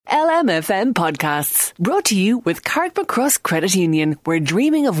LMFM podcasts. Brought to you with Carrickmacross Credit Union, where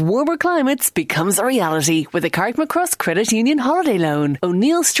dreaming of warmer climates becomes a reality with a Carrickmacross Credit Union holiday loan.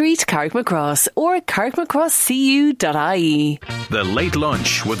 O'Neill Street, Carrickmacross, or carrickmacrosscu.ie. The Late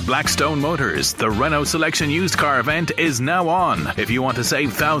Lunch with Blackstone Motors, the Renault Selection used car event, is now on. If you want to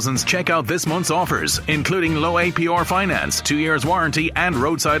save thousands, check out this month's offers, including low APR finance, 2 years warranty and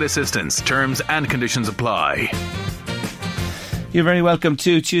roadside assistance. Terms and conditions apply. You're very welcome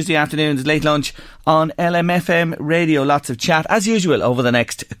to Tuesday afternoon's Late Lunch on LMFM Radio. Lots of chat, as usual, over the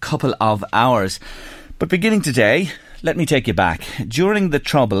next couple of hours. But beginning today, let me take you back. During the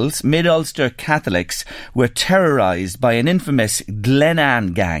Troubles, Mid-Ulster Catholics were terrorised by an infamous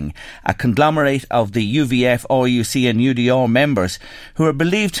Glenanne gang, a conglomerate of the UVF, RUC and UDR members who are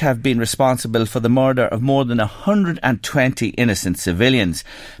believed to have been responsible for the murder of more than 120 innocent civilians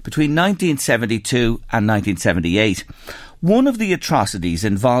between 1972 and 1978. One of the atrocities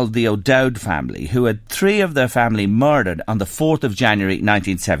involved the O'Dowd family, who had 3 of their family murdered on the 4th of January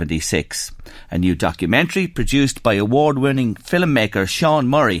 1976. A new documentary produced by award-winning filmmaker Sean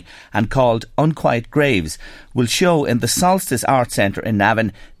Murray and called Unquiet Graves will show in the Solstice Arts Centre in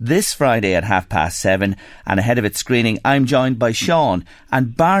Navan this Friday at 7:30, and ahead of its screening I'm joined by Sean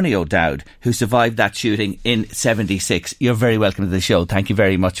and Barney O'Dowd, who survived that shooting in 76. You're very welcome to the show. Thank you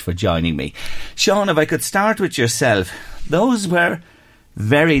very much for joining me. Sean, if I could start with yourself. Those were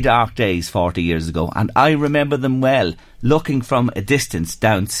very dark days 40 years ago, and I remember them well, looking from a distance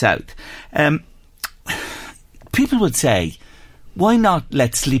down south. People would say, why not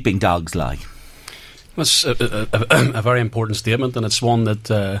let sleeping dogs lie? That's a very important statement, and it's one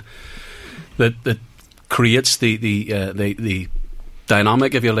that creates the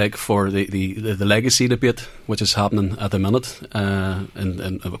dynamic, if you like, for the legacy debate which is happening at the minute,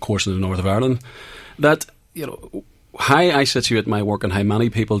 and of course in the north of Ireland. That, you know, how I situate my work and how many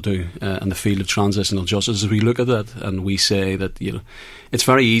people do in the field of transitional justice is we look at that and we say that, you know, it's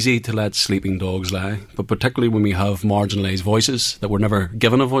very easy to let sleeping dogs lie, but particularly when we have marginalised voices that were never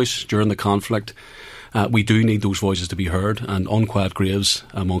given a voice during the conflict, we do need those voices to be heard, and Unquiet Graves,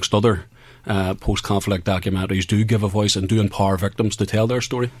 amongst other post-conflict documentaries, do give a voice and do empower victims to tell their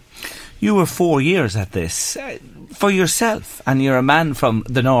story. You were 4 years at this. For yourself, and you're a man from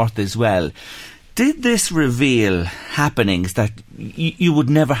the north as well, did this reveal happenings that you would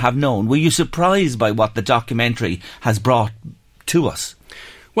never have known? Were you surprised by what the documentary has brought to us?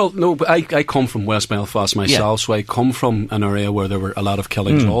 Well, no, but I come from West Belfast myself, so I come from an area where there were a lot of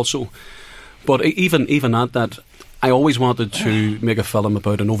killings also. But even at that, I always wanted to make a film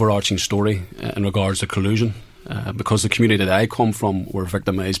about an overarching story in regards to collusion, because the community that I come from were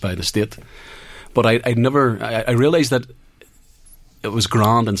victimised by the state. But I realised that it was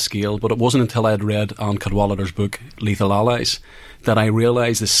grand in scale, but it wasn't until I had read Anne Cadwallader's book, Lethal Allies, that I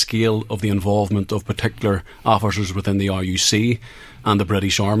realised the scale of the involvement of particular officers within the RUC and the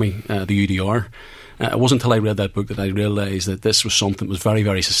British Army, the UDR. It wasn't until I read that book that I realised that this was something that was very,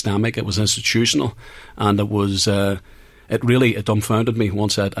 very systemic. It was institutional, and it dumbfounded me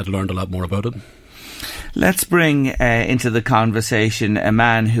once I'd learned a lot more about it. Let's bring into the conversation a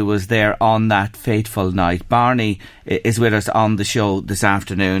man who was there on that fateful night. Barney is with us on the show this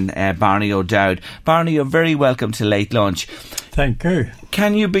afternoon, Barney O'Dowd. Barney, you're very welcome to Late Lunch. Thank you.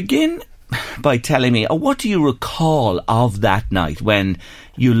 Can you begin by telling me, what do you recall of that night when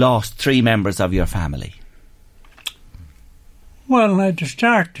you lost 3 members of your family? Well, now to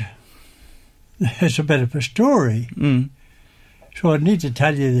start, it's a bit of a story. So I need to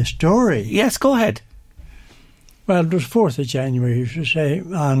tell you the story. Yes, go ahead. Well, it was 4th of January, as you say,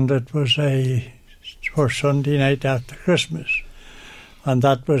 and it was a first Sunday night after Christmas. And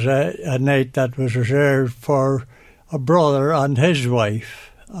that was a night that was reserved for a brother and his wife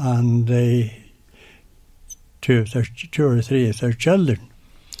and 2 or 3 of their children.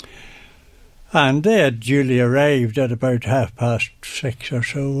 And they had duly arrived at about 6:30 or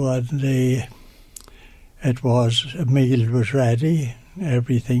so, and a meal was ready,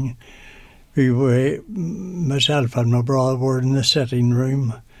 everything. Myself and my brother were in the sitting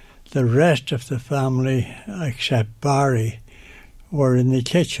room. The rest of the family, except Barry, were in the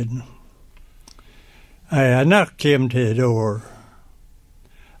kitchen. A knock came to the door,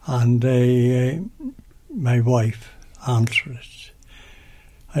 and my wife answered it.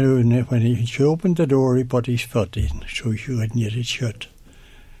 And when she opened the door, he put his foot in, so she couldn't get it shut.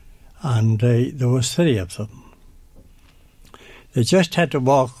 And there was 3 of them. They just had to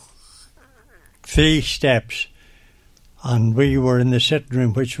walk 3 steps, and we were in the sitting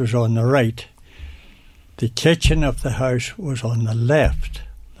room, which was on the right. The kitchen of the house was on the left,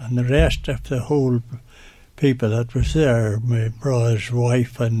 and the rest of the whole people that was there, my brother's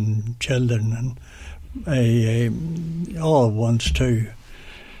wife and children, and all ones too,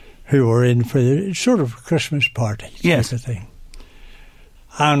 who were in for the sort of Christmas party type of thing.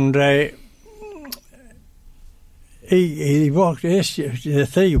 And he walked, the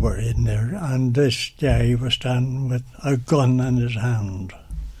three were in there, and this guy was standing with a gun in his hand.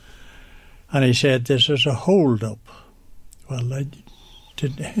 And he said, "This is a hold-up." Well,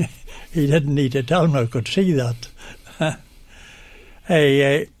 he didn't need to tell me, I could see that.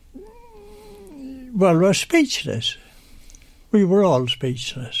 Well, we're speechless. We were all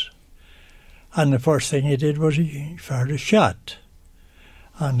speechless. And the first thing he did was he fired a shot.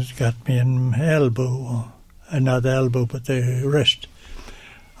 And it got me in my elbow, not the elbow, but the wrist.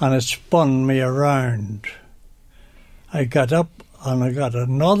 And it spun me around. I got up and I got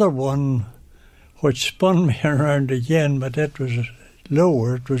another one which spun me around again, but it was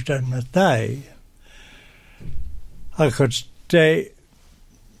lower, it was down my thigh. I could stay.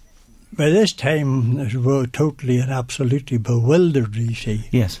 By this time, I was totally and absolutely bewildered, you see.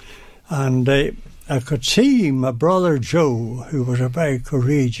 Yes. And I could see my brother Joe, who was a very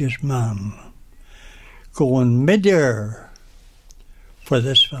courageous man, going mid-air for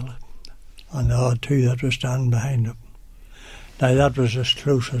this fella, and the odd two that were standing behind him. Now, that was as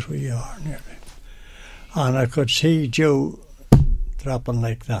close as we are, nearly. And I could see Joe dropping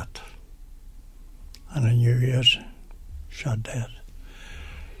like that. And I knew he was shot dead.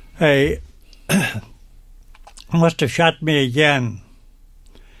 He must have shot me again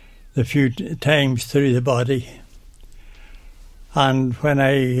a few times through the body. And when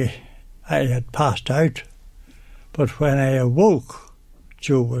I had passed out, but when I awoke,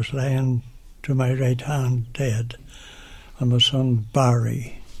 Joe was lying to my right hand dead. And my son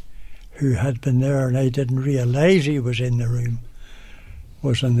Barry, who had been there and I didn't realise he was in the room,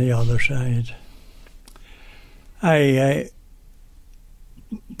 was on the other side. I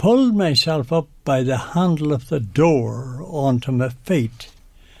pulled myself up by the handle of the door onto my feet,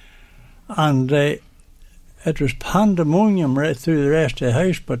 and it was pandemonium right through the rest of the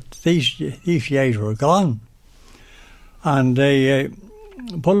house, but these guys were gone. And I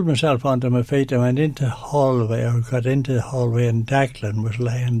pulled myself onto my feet and went into the hallway, or got into the hallway, and Declan was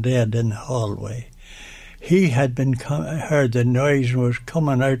lying dead in the hallway. He had been heard the noise and was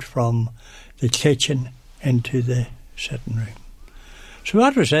coming out from the kitchen into the sitting room. So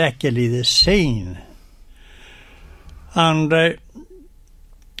that was actually the scene. And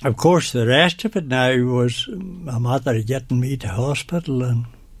of course the rest of it now was a matter of getting me to hospital and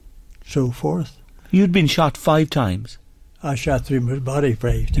so forth. You'd been shot 5 times? I shot through my body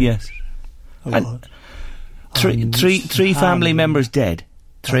 5 times. Yes. And three family members dead?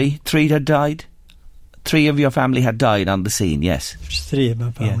 Three had died? 3 of your family had died on the scene, yes? 3 of my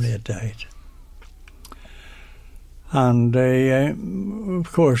family had died. And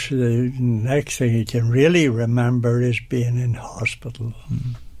of course the next thing you can really remember is being in hospital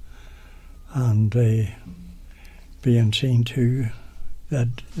and being seen to that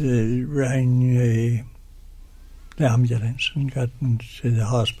rang the ambulance and got into the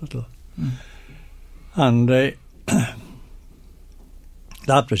hospital. And that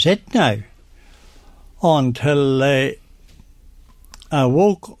was it now, until I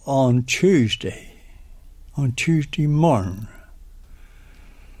woke on Tuesday morning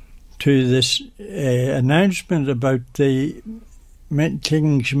to this announcement about the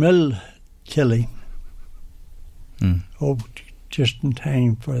Kingsmill killing. Oh, just in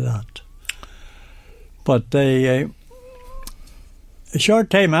time for that. But a short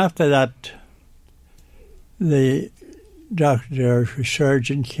time after that, the doctor, the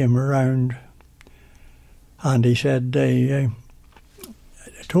surgeon, came around, and he said they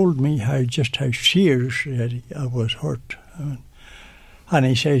told me how seriously I was hurt. And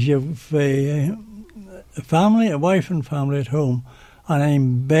he says, "You've a wife and family at home, and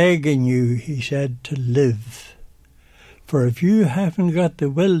I'm begging you," he said, "to live. For if you haven't got the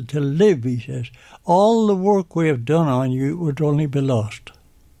will to live," he says, "all the work we have done on you would only be lost.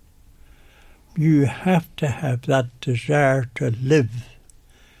 You have to have that desire to live."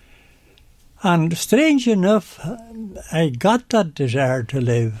 And strange enough, I got that desire to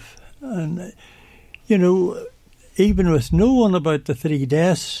live. And, you know, even with knowing about the 3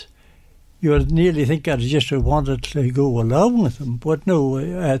 deaths, you would nearly think I just wanted to go along with them. But no,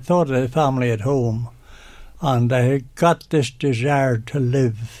 I thought of the family at home, and I got this desire to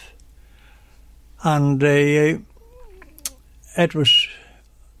live. And it was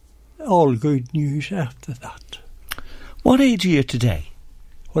all good news after that. What age are you today?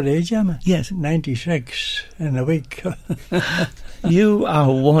 What age am I? Yes. 96 in a week. You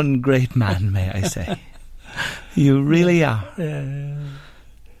are one great man, may I say. You really are. Yeah.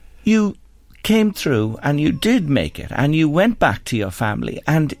 You came through and you did make it, and you went back to your family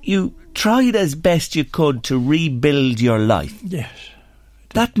and you tried as best you could to rebuild your life. Yes.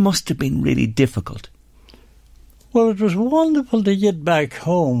 That must have been really difficult. Well, it was wonderful to get back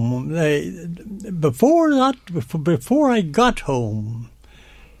home. Before I got home,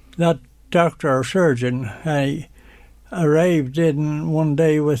 that doctor or surgeon, I arrived in one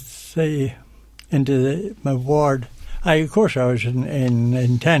day into my ward. Of course, I was in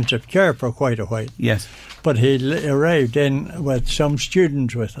intensive care for quite a while. Yes. But he arrived in with some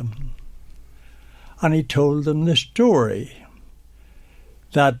students with him. And he told them the story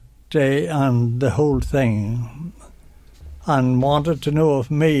that day and the whole thing, and wanted to know of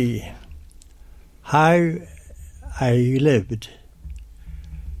me how I lived.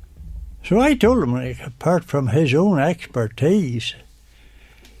 So I told him, apart from his own expertise,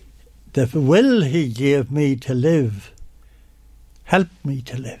 the will he gave me to live helped me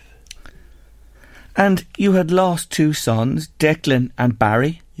to live. And you had lost two sons, Declan and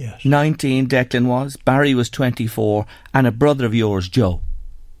Barry. Yes. 19 Declan was, Barry was 24, and a brother of yours, Joe.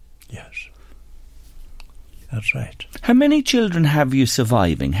 Yes. That's right. How many children have you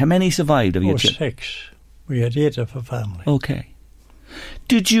surviving? How many survived of your children? 6. We had 8 of a family. Okay.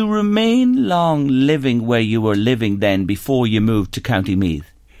 Did you remain long living where you were living then before you moved to County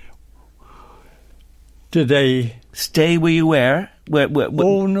Meath? Did I stay where you were?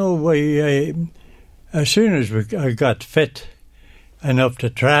 Oh no, as soon as I got fit enough to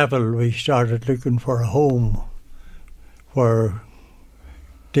travel, we started looking for a home where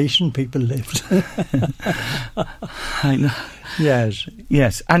decent people lived. I know. Yes.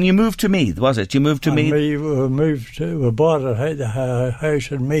 Yes. And you moved to Meath, was it? You moved to Meath? We bought a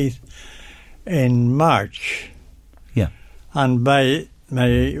house in Meath in March. Yeah. And my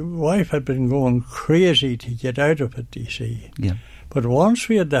wife had been going crazy to get out of it, you see. Yeah. But once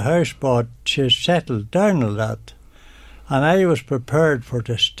we had the house bought, she settled down a lot. And I was prepared for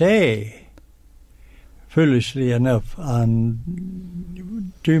to stay, foolishly enough,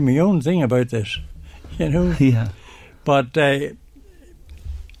 and do my own thing about this, you know. Yeah. But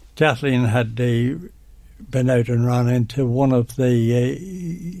Kathleen had been out and run into one of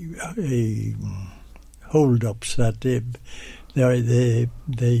the hold-ups that the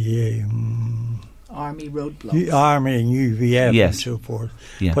Army roadblocks. The Army and UVF yes. and so forth.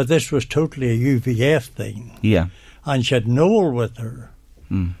 Yeah. But this was totally a UVF thing. Yeah. And she had Noel with her.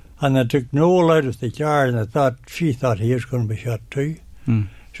 Mm. And I took Noel out of the car, and she thought he was going to be shot too. Mm.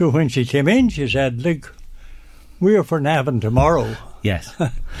 So when she came in, she said, "Look, we're for Navan tomorrow." Yes.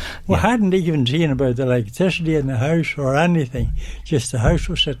 We hadn't even seen about the electricity in the house or anything. Just the house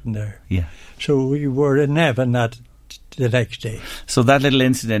was sitting there. Yeah. So we were in Navan the next day. So that little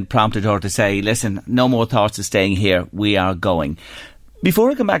incident prompted her to say, listen, no more thoughts of staying here. We are going. Before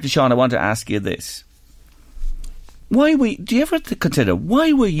I come back to Sean, I want to ask you this. Do you ever consider,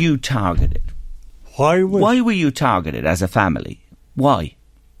 why were you targeted? Why were you targeted as a family? Why?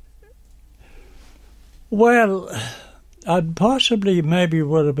 Well, I'd possibly maybe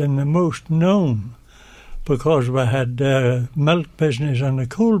would have been the most known because we had milk business and a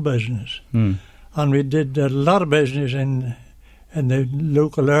coal business. Mm. And we did a lot of business in the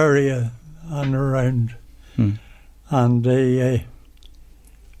local area and around. Mm. And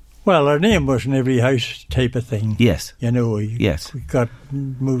our name was in every house type of thing. Yes. You know, yes. We got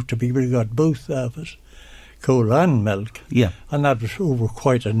moved to people who got both of us, coal and milk. Yeah. And that was over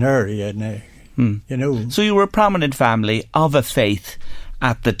quite an area now, you know. So you were a prominent family of a faith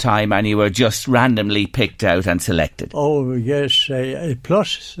at the time, and you were just randomly picked out and selected. Oh, yes.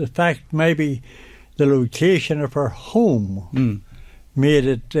 Plus the fact maybe the location of our home made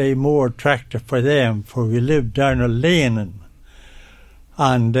it more attractive for them, for we lived down a lane.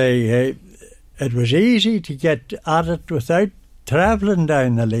 And it was easy to get at it without travelling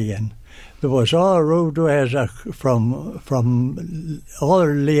down the lane. There was all roadways from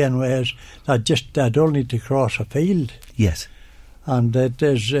other laneways that only to cross a field. Yes. And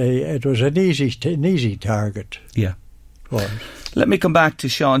it was an easy target. Yeah. For us. Let me come back to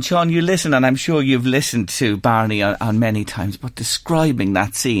Sean. Sean, you listen, and I'm sure you've listened to Barney on many times, but describing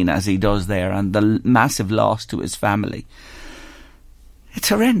that scene as he does there and the massive loss to his family. It's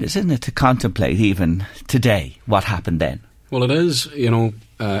horrendous, isn't it, to contemplate even today what happened then? Well, it is, you know,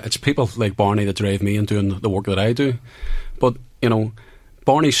 it's people like Barney that drive me in doing the work that I do. But, you know,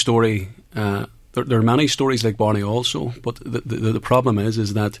 Barney's story, there are many stories like Barney also, but the problem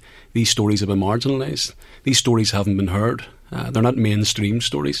is that these stories have been marginalised. These stories haven't been heard. They're not mainstream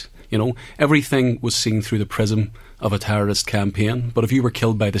stories. You know, everything was seen through the prism of a terrorist campaign, but if you were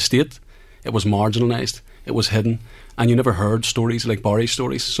killed by the state, it was marginalised. it was hidden, and you never heard stories like Barry's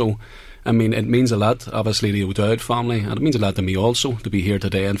stories. So, I mean, it means a lot, obviously, to the O'Dowd family, and it means a lot to me also to be here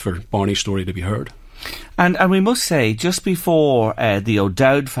today and for Barney's story to be heard. And we must say, just before the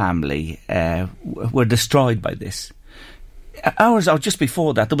O'Dowd family were destroyed by this, hours or just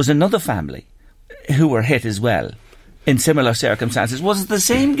before that, there was another family who were hit as well in similar circumstances. Was it the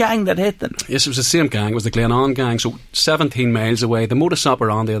same gang that hit them? Yes, it was the same gang. It was the Glenanne gang, so 17 miles away. The modus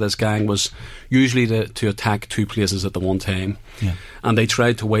operandi of this gang was usually to attack two places at the one time. Yeah. And they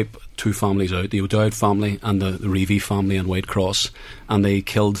tried to wipe two families out, the O'Dowd family and the Reevy family in Whitecross, and they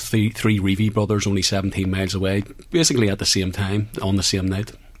killed three Reevy brothers only 17 miles away, basically at the same time, on the same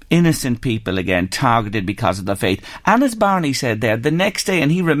night. Innocent people again, targeted because of their faith. And as Barney said there, the next day,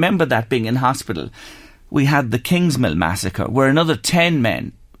 and he remembered that being in hospital, we had the Kingsmill massacre, where another 10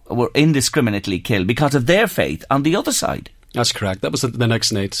 men were indiscriminately killed because of their faith on the other side. That's correct. That was the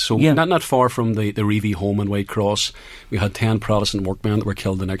next night. So yeah. not far from the Reevy home in Whitecross, we had 10 Protestant workmen that were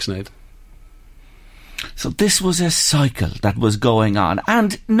killed the next night. So this was a cycle that was going on.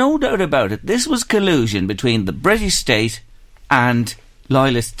 And no doubt about it, this was collusion between the British state and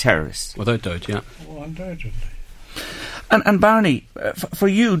loyalist terrorists. Without doubt, yeah. Oh, undoubtedly. And Barney, for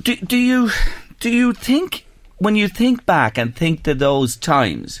you, do you think, when you think back and think to those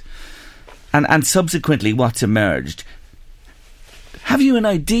times, and subsequently what's emerged, have you an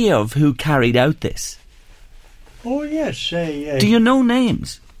idea of who carried out this? Oh, yes. Do you know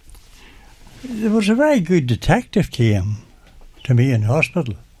names? There was a very good detective came to me in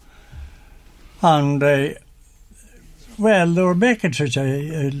hospital. And, well, they were making such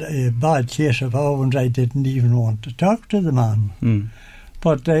a bad case of Owens, I didn't even want to talk to the man. Mm.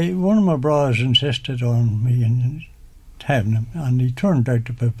 But one of my brothers insisted on me and having him, and he turned out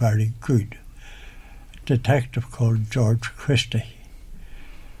to be very good. A detective called George Christie.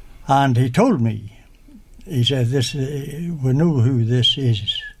 And he told me, he said, "This we know who this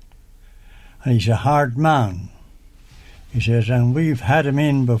is. And he's a hard man." He says, "And we've had him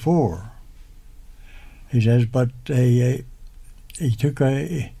in before." He says, "But he took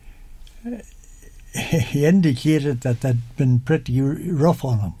he indicated that they'd been pretty rough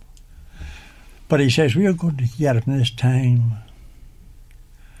on him. But he says, we're going to get him this time."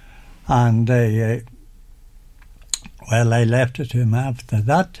 And, well, I left it to him after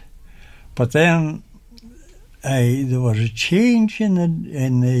that. But then there was a change in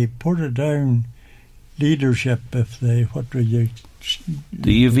the Portadown leadership of the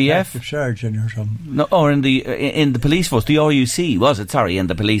UVF sergeant or something. No, or in the police force, the RUC was it? Sorry, in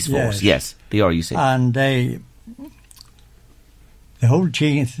the police force. Yes, the RUC. And the whole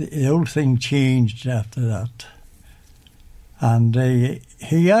thing changed after that. And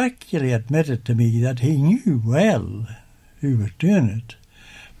he actually admitted to me that he knew well who was doing it,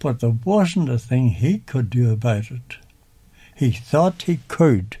 but there wasn't a thing he could do about it. He thought he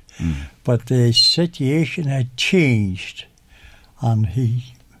could, but the situation had changed, and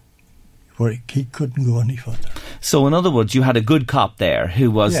he couldn't go any further. So, in other words, you had a good cop there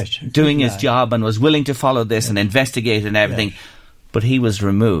who was doing his job and was willing to follow this and investigate and everything, but he was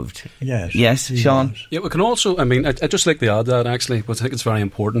removed. Yes, Sean? Was. Yeah, we can also, I mean, I'd just like to add that, actually, but I think it's very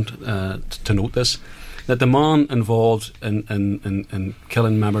important to note this, that the man involved in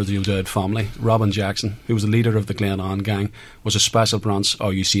killing members of the O'Dowd family, Robin Jackson, who was the leader of the Glenanne gang, was a Special Branch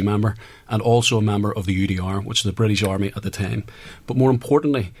RUC member and also a member of the UDR, which is the British Army at the time. But more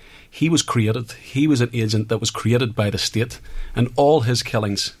importantly, he was an agent that was created by the state, and all his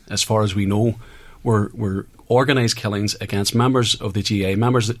killings, as far as we know, were organised killings against members of the GA,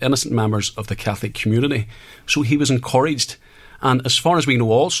 innocent members of the Catholic community. So he was encouraged. And as far as we know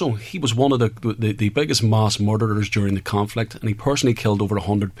also, he was one of the biggest mass murderers during the conflict, and he personally killed over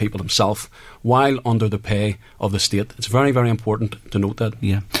 100 people himself while under the pay of the state. It's very, very important to note that.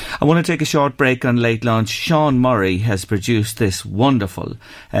 Yeah. I want to take a short break on Late Lunch. Sean Murray has produced this wonderful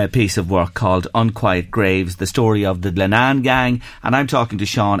piece of work called Unquiet Graves, the story of the Glenanne gang, and I'm talking to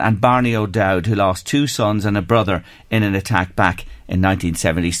Sean and Barney O'Dowd, who lost 2 sons and a brother in an attack back in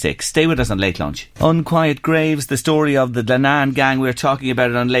 1976. Stay with us on Late Lunch. Unquiet Graves, the story of the Glenanne gang. We're talking about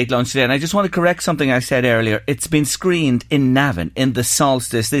it on Late Lunch today. And I just want to correct something I said earlier. It's been screened in Navan in the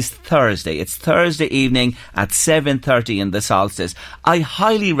Solstice this Thursday. It's Thursday evening at 7:30 in the Solstice. I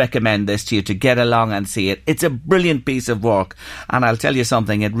highly recommend this to you to get along and see it. It's a brilliant piece of work. And I'll tell you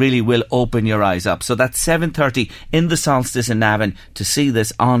something, it really will open your eyes up. So that's 7:30 in the Solstice in Navan to see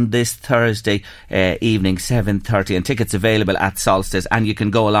this on this Thursday evening, 7:30. And tickets available at Solstice. And you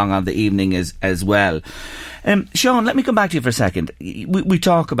can go along on the evening as well. Sean, let me come back to you for a second. We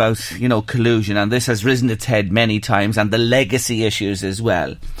talk about, collusion, and this has risen its head many times, and the legacy issues as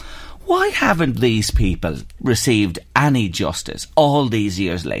well. Why haven't these people received any justice all these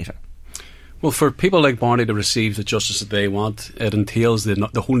years later? Well, for people like Barney to receive the justice that they want, it entails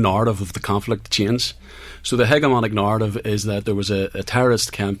the whole narrative of the conflict to change. So the hegemonic narrative is that there was a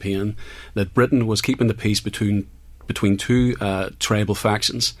terrorist campaign, that Britain was keeping the peace between two tribal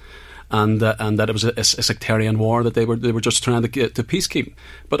factions, and that it was a sectarian war, that they were just trying to get to peacekeep.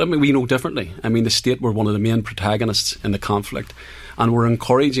 But I mean, we know differently. I mean, the state were one of the main protagonists in the conflict, and were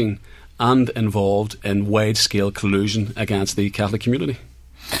encouraging and involved in wide-scale collusion against the Catholic community.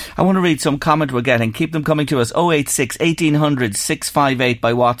 I want to read some comment we're getting. Keep them coming to us. 086 1800 658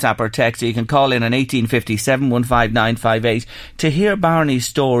 by WhatsApp or text. Or you can call in on 1850 715 958. To hear Barney's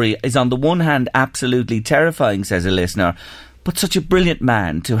story is on the one hand absolutely terrifying, says a listener, but such a brilliant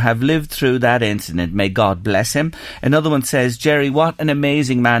man to have lived through that incident. May God bless him. Another one says, Jerry, what an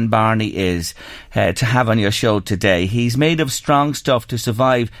amazing man Barney is to have on your show today. He's made of strong stuff to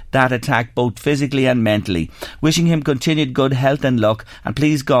survive that attack, both physically and mentally. Wishing him continued good health and luck, and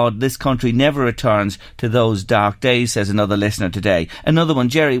please God this country never returns to those dark days, says another listener today. Another one,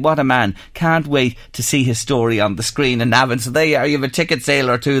 Jerry, what a man. Can't wait to see his story on the screen in Navan. So there you are, you have a ticket sale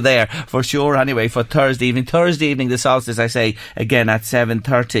or two there for sure anyway for Thursday evening. Thursday evening, the solstice, I say, again at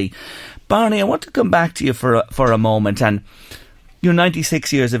 7:30. Barney, I want to come back to you for a moment. And you're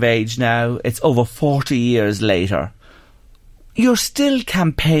 96 years of age now. It's over 40 years later. You're still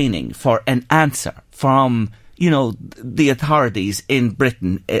campaigning for an answer from, the authorities in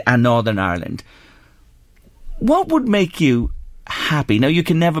Britain and Northern Ireland. What would make you happy? Now, you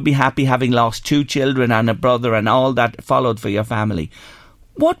can never be happy having lost 2 children and a brother and all that followed for your family.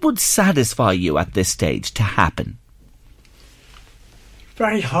 What would satisfy you at this stage to happen?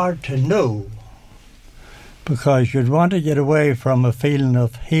 Very hard to know, because you'd want to get away from a feeling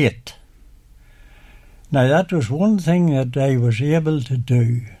of hate. Now, that was one thing that I was able to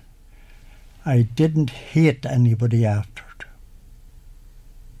do. I didn't hate anybody after it.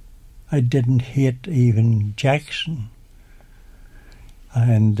 I didn't hate even Jackson.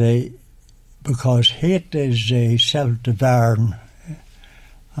 And because hate is self-devouring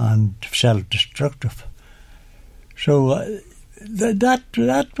and self-destructive. So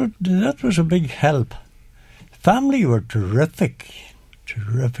that was a big help. Family were terrific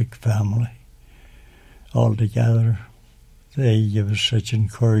family altogether. They gave us such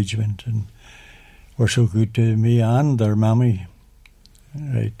encouragement and were so good to me and their mammy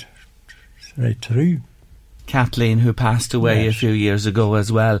right through. Kathleen, who passed away a few years ago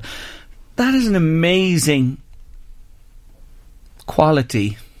as well. That is an amazing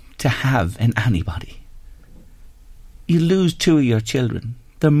quality to have in anybody. You lose 2 of your children.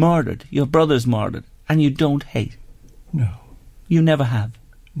 They're murdered. Your brother's murdered. And you don't hate. No. You never have.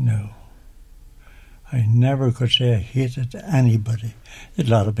 No. I never could say I hated anybody. There's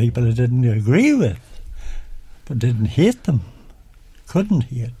a lot of people I didn't agree with, but didn't hate them. Couldn't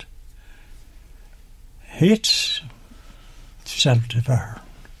hate. Hate's self-devouring.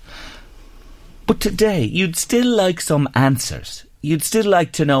 But today, you'd still like some answers. You'd still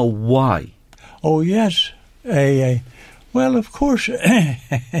like to know why. Oh, yes. Well, of course,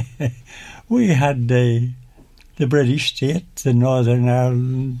 we had the British state, the Northern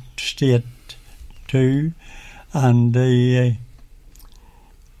Ireland state too, and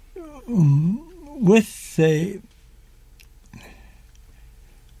with the,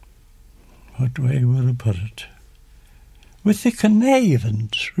 what way would I put it? With the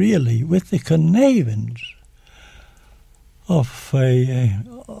connivance, really, with the connivance of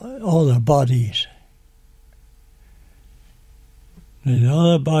other bodies. The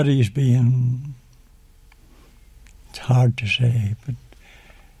other bodies being, it's hard to say, but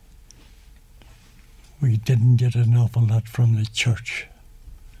we didn't get an awful lot from the church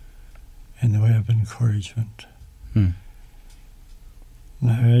in the way of encouragement. Now,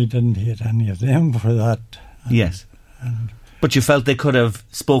 I didn't hate any of them for that. Yes. But you felt they could have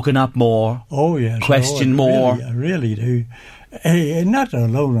spoken up more? Oh, yes. Questioned more? I really do. Not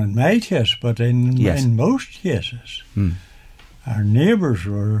alone in my case, but in most cases. Our neighbours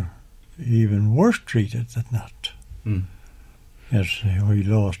were even worse treated than that. Yes, we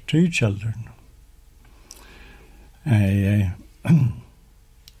lost 2 children.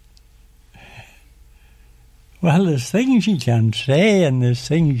 Well, there's things you can say and there's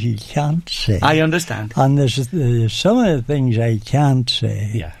things you can't say. I understand. And there's some of the things I can't say.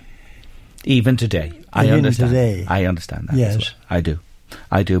 Yeah. Even today. I understand that. Yes.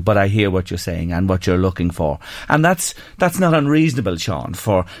 I do, but I hear what you're saying and what you're looking for. And that's not unreasonable, Sean,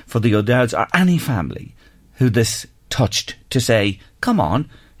 for the O'Dowds or any family who this touched to say, come on,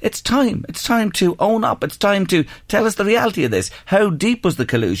 It's time. It's time to own up. It's time to tell us the reality of this. How deep was the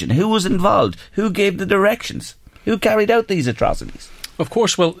collusion? Who was involved? Who gave the directions? Who carried out these atrocities? Of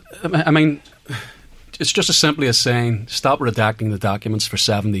course, well, I mean, it's just as simply as saying, stop redacting the documents for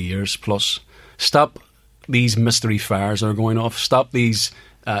 70 years plus. Stop these mystery fires that are going off. Stop these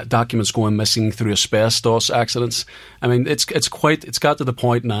documents going missing through asbestos accidents. I mean, it's got to the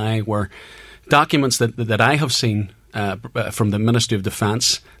point now where documents that I have seen from the Ministry of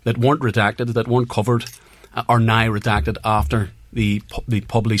Defence that weren't redacted, that weren't covered, are now redacted after the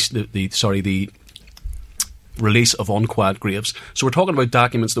release of unquiet graves. So we're talking about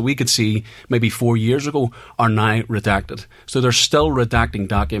documents that we could see maybe 4 years ago are now redacted. So they're still redacting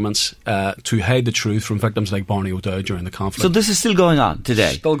documents to hide the truth from victims like Barney O'Dowd during the conflict. So this is still going on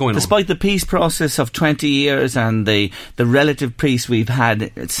today? Still going on. Despite the peace process of 20 years and the relative peace we've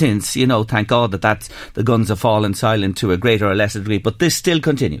had since, thank God that the guns have fallen silent to a greater or lesser degree, but this still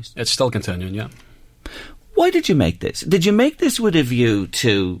continues? It's still continuing, yeah. Why did you make this? Did you make this with a view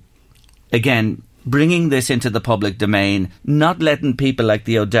to, again, bringing this into the public domain, not letting people like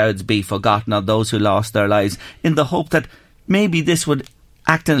the O'Dowds be forgotten, or those who lost their lives, in the hope that maybe this would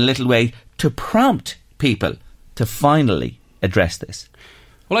act in a little way to prompt people to finally address this?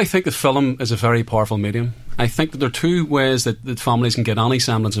 Well, I think the film is a very powerful medium. I think that there are two ways that families can get any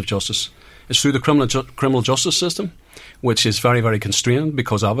semblance of justice. It's through the criminal justice system, which is very, very constrained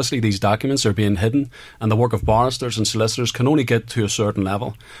because obviously these documents are being hidden and the work of barristers and solicitors can only get to a certain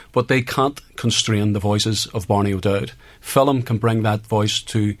level, but they can't constrain the voices of Barney O'Dowd. Film can bring that voice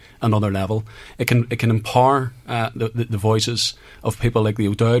to another level. It can empower the voices of people like the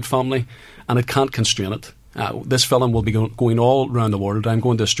O'Dowd family, and it can't constrain it. This film will be going all around the world. I'm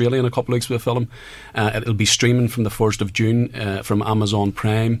going to Australia in a couple of weeks with the film. It'll be streaming from the 1st of June from Amazon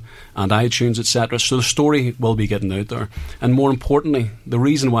Prime and iTunes, etc. So the story will be getting out there. And more importantly, the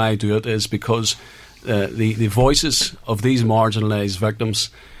reason why I do it is because the voices of these marginalised victims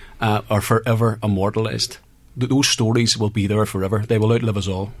are forever immortalised. Those stories will be there forever. They will outlive us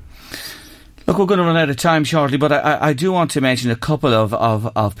all. Look, we're going to run out of time shortly, but I do want to mention a couple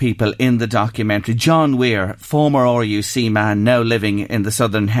of people in the documentary. John Weir, former RUC man, now living in the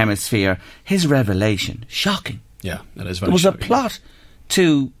Southern Hemisphere. His revelation, shocking. Yeah, it is very There was shocking. a plot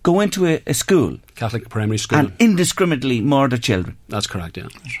to go into a school, Catholic primary school, and indiscriminately murder children. That's correct, yeah.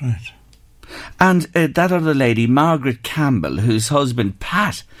 That's right. And that other lady, Margaret Campbell, whose husband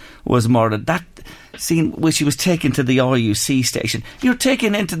Pat was murdered, that scene where she was taken to the RUC station, you're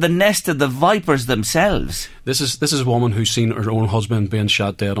taken into the nest of the vipers themselves. This is a woman who's seen her own husband being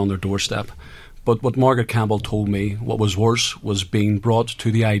shot dead on their doorstep. But what Margaret Campbell told me, what was worse, was being brought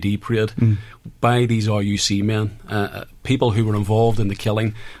to the ID parade by these RUC men, people who were involved in the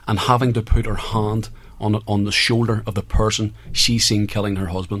killing, and having to put her hand on the shoulder of the person she's seen killing her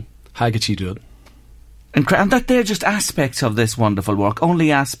husband. How could she do it? And that they're just aspects of this wonderful work,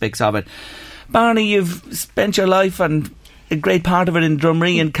 only aspects of it. Barney, you've spent your life and a great part of it in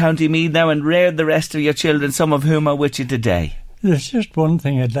Drumree in County Meath now, and reared the rest of your children, some of whom are with you today. There's just one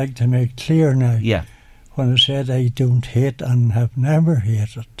thing I'd like to make clear now. Yeah. When I said I don't hate and have never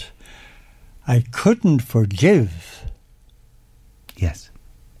hated, I couldn't forgive. Yes.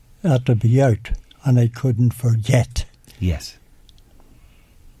 That to be out, and I couldn't forget. Yes.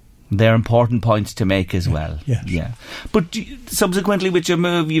 They're important points to make as well. Yes. Yeah. But subsequently with your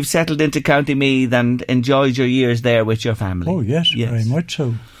move, you've settled into County Meath and enjoyed your years there with your family. Oh, yes. Very much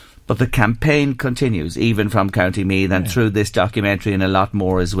so. But the campaign continues, even from County Meath and through this documentary and a lot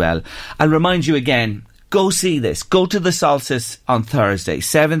more as well. I'll remind you again, go see this. Go to the Solstice on Thursday,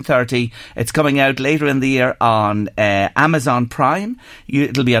 7:30. It's coming out later in the year on Amazon Prime.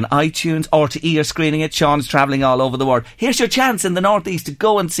 It'll be on iTunes. RTE are screening it. Sean's travelling all over the world. Here's your chance in the Northeast to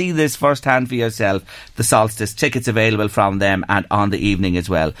go and see this firsthand for yourself. The Solstice. Tickets available from them and on the evening as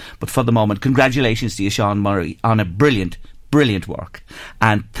well. But for the moment, congratulations to you, Sean Murray, on a brilliant work.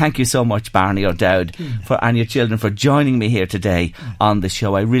 And thank you so much, Barney O'Dowd, and your children for joining me here today on the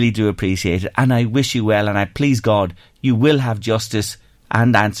show. I really do appreciate it, and I wish you well, and I please God you will have justice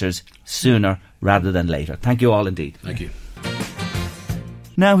and answers sooner rather than later. Thank you all indeed. Thank you.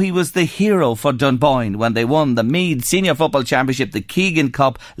 Now, he was the hero for Dunboyne when they won the Meath Senior Football Championship, the Keegan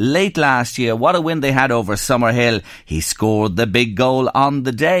Cup, late last year. What a win they had over Summerhill. He scored the big goal on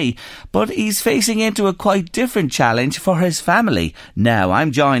the day. But he's facing into a quite different challenge for his family. Now,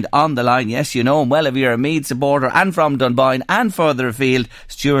 I'm joined on the line, yes, you know him well if you're a Meath supporter, and from Dunboyne and further afield.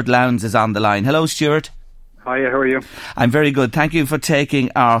 Stuart Lowndes is on the line. Hello, Stuart. Hiya, how are you? I'm very good. Thank you for taking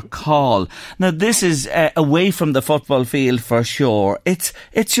our call. Now, this is away from the football field for sure.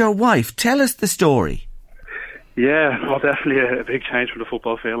 It's your wife. Tell us the story. Yeah, well, definitely a big change for the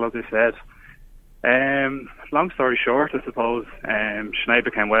football field, as I said. Long story short, I suppose, Sinead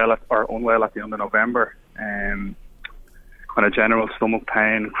became unwell at the end of November. Kind of general stomach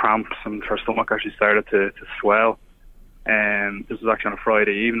pain, cramps, and her stomach actually started to swell. This was actually on a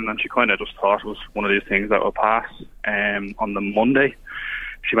Friday evening, and she kind of just thought it was one of these things that would pass. On the Monday,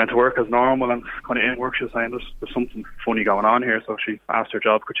 she went to work as normal, and kind of in work she was saying there's something funny going on here, so she asked her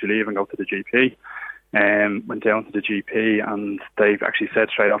job could she leave and go to the GP. Went down to the GP, and they've actually said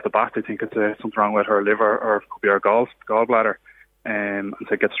straight off the bat they think it's something wrong with her liver, or it could be her gallbladder, and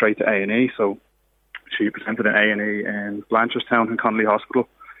said get straight to A&E. So she presented in A&E in Blanchardstown in Connolly Hospital,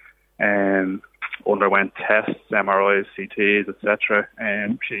 underwent tests, MRIs, CTs, etc.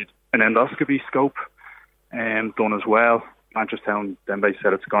 She had an endoscopy scope done as well. Blanchardstown then they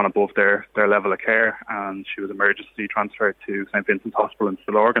said it's gone above their level of care, and she was emergency transferred to St Vincent's Hospital in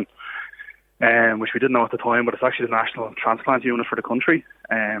Stillorgan, which we didn't know at the time, but it's actually the national transplant unit for the country.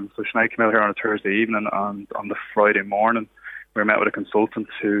 So Sinead came out here on a Thursday evening, and on the Friday morning we were met with a consultant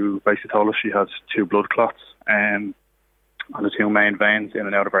who basically told us she has 2 blood clots on the 2 main veins in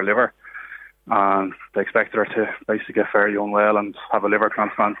and out of her liver, and they expected her to basically get very unwell and have a liver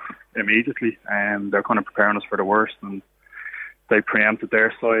transplant immediately. They're kind of preparing us for the worst, and they preempted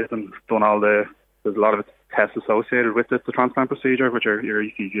their side and done there's a lot of tests associated with the transplant procedure, which are your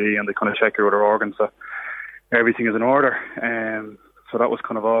ECG, and they kind of check your other organs, so everything is in order. So that was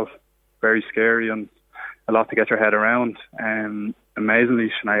kind of all very scary and a lot to get your head around.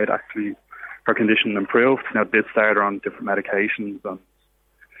 Amazingly, Sinead actually, her condition improved. Now, it did start her on different medications, and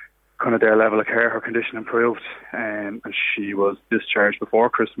kind of their level of care, her condition improved, and she was discharged before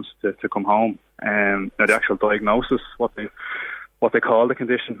Christmas to come home. Now, the actual diagnosis, what they call the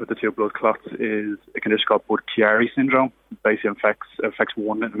condition with the 2 blood clots, is a condition called Budd-Chiari syndrome. It basically affects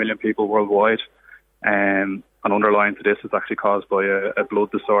 1 in a million people worldwide. And underlying to this is actually caused by a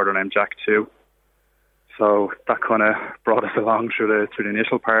blood disorder named JAK2. So that kind of brought us along through the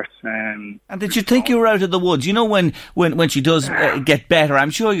initial part. And did you think you were out of the woods? You know, when she does get better, I'm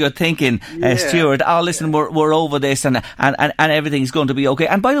sure you're thinking, Stuart, listen, we're over this, and everything's going to be okay.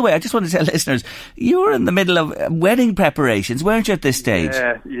 And by the way, I just want to tell listeners, you were in the middle of wedding preparations, weren't you, at this stage?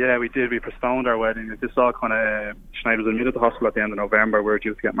 Yeah, we did. We postponed our wedding. This all kind of, Sinead was admitted to the hospital at the end of November. We were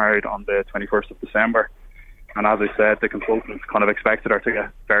due to get married on the 21st of December. And as I said, the consultants kind of expected her to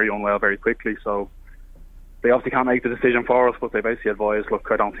get very unwell very quickly, so they obviously can't make the decision for us, but they basically advised, look,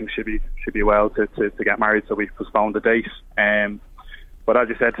 I don't think she'd be well to get married, so we postponed the date. But as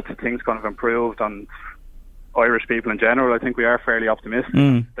you said, things kind of improved, and Irish people in general, I think we are fairly optimistic.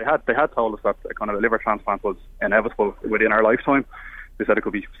 They had told us that a kind of a liver transplant was inevitable within our lifetime. They said it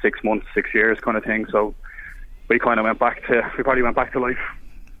could be 6 months, 6 years kind of thing. So we kind of probably went back to life.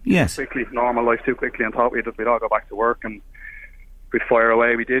 Yes. Quickly, normal life too quickly, and thought we'd all go back to work and we'd fire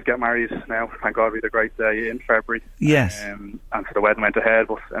away. We did get married now, thank God we had a great day in February. Yes. And so the wedding went ahead,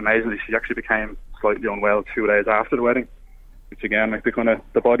 but amazingly she actually became slightly unwell 2 days after the wedding, which again, like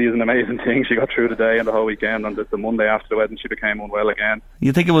the body is an amazing thing. She got through the day and the whole weekend, and the Monday after the wedding she became unwell again.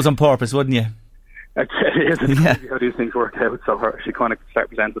 You'd think it was on purpose, wouldn't you? It is. It's crazy how these things work out. So she kind of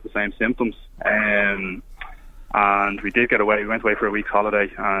presented the same symptoms. And we did get away. We went away for a week's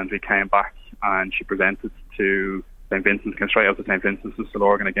holiday, and we came back, and she presented to St Vincent's, came straight out to St Vincent's in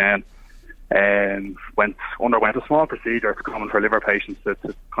Stillorgan again, and underwent a small procedure. It's common for liver patients to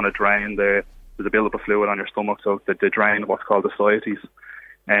kind of drain there's a build-up of fluid on your stomach, so they drain what's called ascites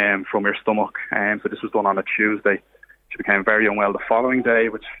from your stomach. So this was done on a Tuesday. She became very unwell the following day,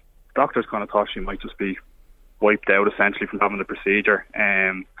 which doctors kind of thought she might just be wiped out essentially from having the procedure.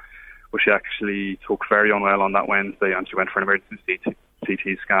 But she actually took very unwell on that Wednesday, and she went for an emergency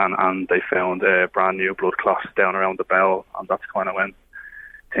CT scan, and they found a brand new blood clot down around the bowel, and that's kind of when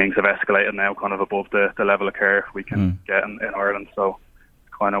things have escalated now, kind of above the level of care we can get in Ireland. So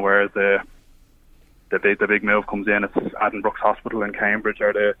kind of where the big move comes in. It's Addenbrooke's Hospital in Cambridge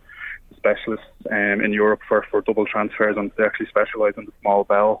are the specialists in Europe for double transfers, and they actually specialise in the small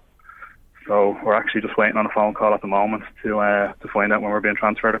bowel. So we're actually just waiting on a phone call at the moment to find out when we're being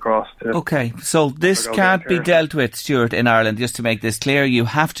transferred across to... Okay, so this can't be dealt with, Stuart, in Ireland. Just to make this clear, you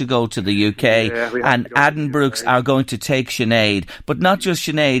have to go to the UK, and Addenbrooke's are going to take Sinead. But not just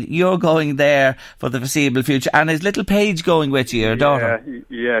Sinead, you're going there for the foreseeable future. And is little Paige going with you, your daughter?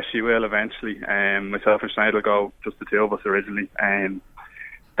 Yeah, she will eventually. Myself and Sinead will go, just the 2 of us originally.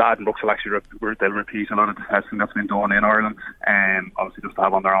 Addenbrooke's will actually they'll repeat a lot of the testing that's been done in Ireland, obviously just to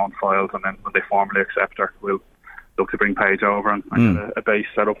have on their own files, and then when they formally accept her, we'll look to bring Paige over and get a base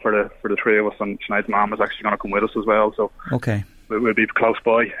set up for the 3 of us. And Sinead's mum is actually going to come with us as well, so we'll be close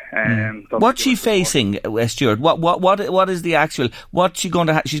by. What's she facing, Stuart? What is the actual? What's she going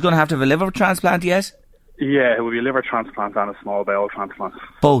to? She's going to have a liver transplant, yes? Yeah, it will be a liver transplant and a small bowel transplant.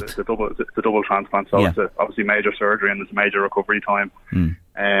 Both. The double transplant. So it's obviously major surgery and there's major recovery time.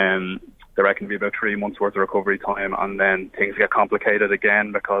 They reckon it'll be about 3 months worth of recovery time, and then things get complicated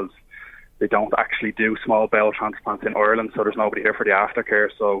again because they don't actually do small bowel transplants in Ireland, so there's nobody here for the aftercare.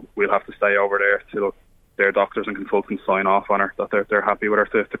 So we'll have to stay over there till their doctors and consultants sign off on her that they're happy with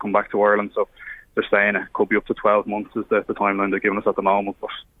her to come back to Ireland. So they're saying it could be up to 12 months is the timeline they're giving us at the moment,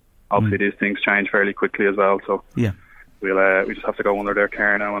 but obviously these things change fairly quickly as well. So we just have to go under their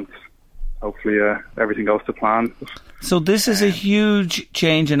care now, and hopefully everything goes to plan. So this is a huge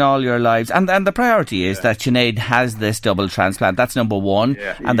change in all your lives, and the priority is that Sinead has this double transplant. That's number one,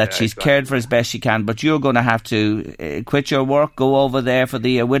 and that she's cared for as best she can. But you're going to have to quit your work, go over there for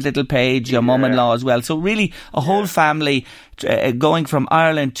the with little Paige, your mum-in-law as well. So really, a whole family going from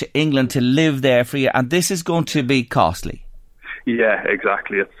Ireland to England to live there for you, and this is going to be costly. Yeah,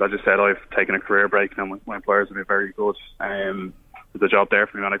 exactly. It's, as I said, I've taken a career break now. My employers have been very good. There's a job there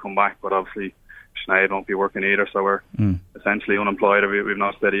for me when I come back, but obviously Sinead won't be working either, so we're essentially unemployed. We've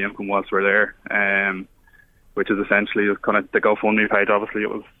no steady income whilst we're there, which is essentially kind of the GoFundMe page. Obviously,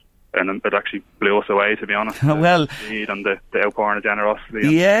 it actually blew us away, to be honest. Well, and the outpouring of generosity.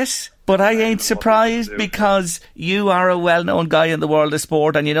 Yes, but I ain't surprised because you are a well-known guy in the world of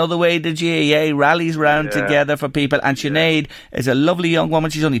sport, and you know the way the GAA rallies round together for people. And Sinead is a lovely young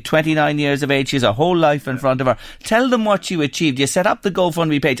woman. She's only 29 years of age. She has a whole life in front of her. Tell them what you achieved. You set up the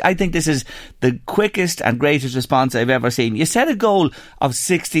GoFundMe page. I think this is the quickest and greatest response I've ever seen. You set a goal of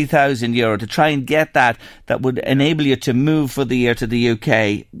 €60,000 to try and get that would enable you to move for the year to the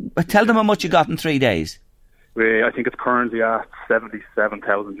UK. But tell them how much you got in 3 days. I think it's currently at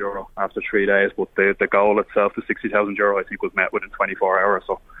 €77,000 after 3 days, but the goal itself, the €60,000, I think was met within 24 hours.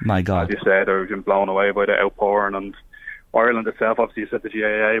 So, my God, as you said, I've been blown away by the outpouring, and Ireland itself. Obviously, you said the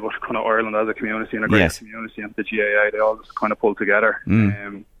GAA, but kind of Ireland as a community and a great community, and the GAA, they all just kind of pulled together.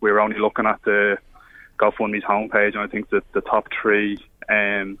 We were only looking at the GoFundMe's homepage, and I think that the top 3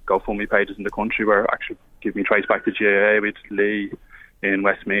 GoFundMe pages in the country were actually giving trace back to GAA. With Lee in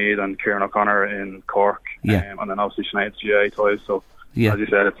Westmeath and Kieran O'Connor in Cork, and then obviously Sinead's GAA ties. So, as you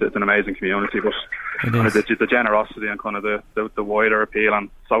said, it's an amazing community, but the generosity and kind of the wider appeal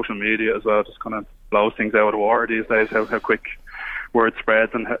on social media as well just kind of blows things out of the water these days. How quick word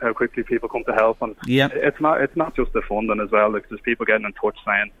spreads and how quickly people come to help. And it's not just the funding as well. Like, there's people getting in touch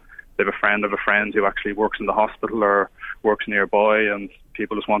saying they have a friend of a friend who actually works in the hospital or works nearby, and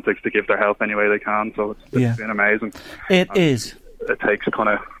people just want to give their help any way they can. So it's been amazing. It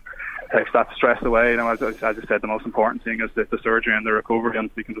takes that stress away. You know, as I said, the most important thing is the surgery and the recovery, and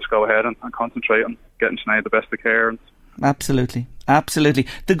we can just go ahead and concentrate on getting Sinead the best of care. Absolutely.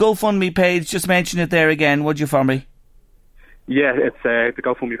 The GoFundMe page, just mention it there again, would you, for me? Yeah, it's the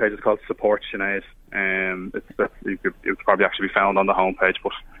GoFundMe page is called Support Sinead. It would probably actually be found on the homepage,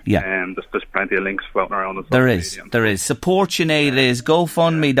 but there's plenty of links floating around. There is. Support Sinead is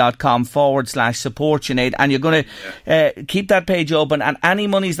GoFundMe.com/Support Sinead, and you're going to keep that page open, and any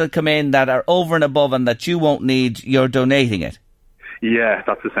monies that come in that are over and above and that you won't need, you're donating it. Yeah,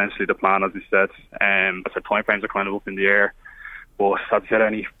 that's essentially the plan, as we said. The time frames are kind of up in the air, but as I said,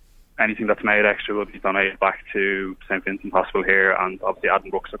 anything that's made extra will be donated back to St Vincent's Hospital here, and obviously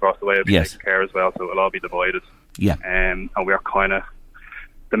Addenbrooke's across the way will be taken care as well, so it'll all be divided. And we are kind of,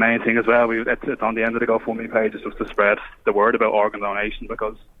 the main thing as well, it's on the end of the GoFundMe page, is just to spread the word about organ donation,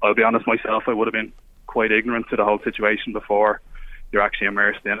 because I'll be honest myself, I would have been quite ignorant to the whole situation before you're actually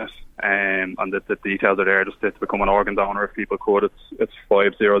immersed in it, and the details are there just to become an organ donor if people could. It's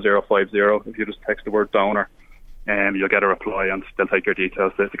 50050. If you just text the word donor, you'll get a reply, and they'll take your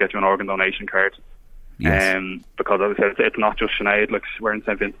details to get you an organ donation card. Because as I said, it's not just Sinead. Like, we're in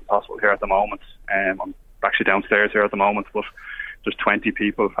St Vincent's Hospital here at the moment. I'm actually downstairs here at the moment, but there's 20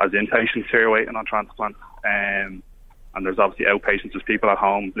 people as inpatients here waiting on transplant. And there's obviously outpatients. There's people at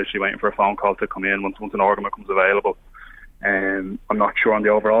home literally waiting for a phone call to come in once an organ becomes available. I'm not sure on the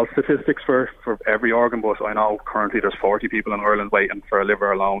overall statistics for every organ, but I know currently there's 40 people in Ireland waiting for a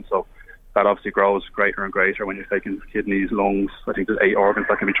liver alone. So that obviously grows greater and greater when you're taking kidneys, lungs. I think there's 8 organs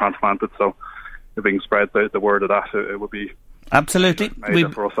that can be transplanted. So if we can spread the word of that, it would be absolutely major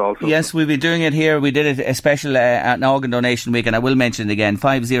for us also. Yes, we'll be doing it here. We did it a special an organ donation week, and I will mention it again,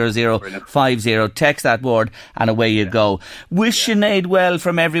 50050. Text that word and away you go. Wish Sinead well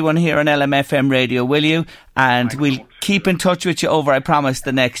from everyone here on LMFM Radio, will you? And we'll keep in touch with you over, I promise,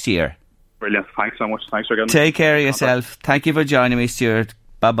 the next year. Brilliant. Thanks so much. Thanks for getting Take care of yourself. Thank you for joining me, Stuart.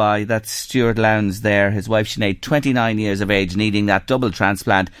 Bye-bye. That's Stuart Lowndes there. His wife Sinead, 29 years of age, needing that double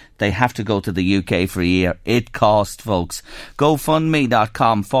transplant. They have to go to the UK for a year. It costs, folks.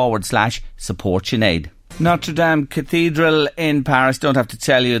 GoFundMe.com/support Sinead. Notre Dame Cathedral in Paris, don't have to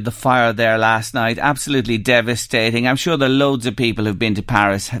tell you the fire there last night, absolutely devastating. I'm sure there are loads of people who've been to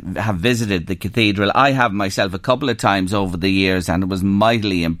Paris have visited the cathedral. I have myself a couple of times over the years, and it was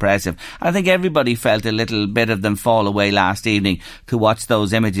mightily impressive. I think everybody felt a little bit of them fall away last evening to watch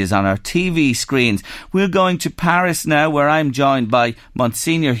those images on our TV screens. We're going to Paris now, where I'm joined by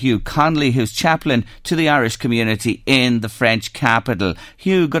Monsignor Hugh Connolly, who's chaplain to the Irish community in the French capital.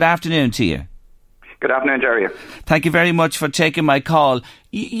 Hugh, good afternoon to you. Good afternoon, Jerry. Thank you very much for taking my call.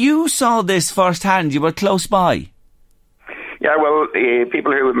 You saw this firsthand. You were close by. Yeah, well,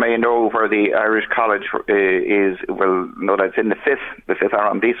 people who may know where the Irish College is will know that it's in the fifth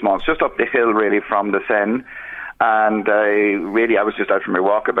arrondissement. It's just up the hill, really, from the Seine. And I was just out for my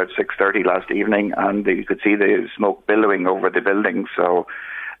walk about 6:30 last evening, and you could see the smoke billowing over the building. So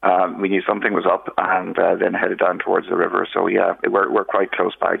we knew something was up, and then headed down towards the river. So yeah, we're quite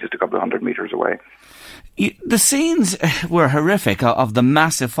close by, just a couple of 100 metres away. The scenes were horrific of the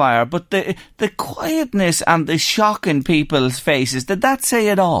massive fire, but the quietness and the shock in people's faces, did that say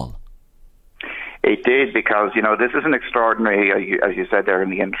it all? It did, because, this is an extraordinary, as you said there in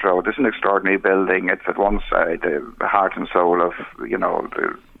the intro, this is an extraordinary building. It's at one side the heart and soul of,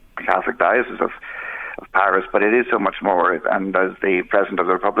 the Catholic Diocese of Paris, but it is so much more. And as the President of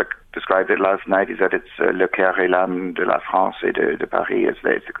the Republic described it last night, he said it's le cœur et l'âme de la France et de Paris. It's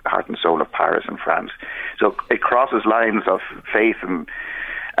the heart and soul of Paris and France. So it crosses lines of faith and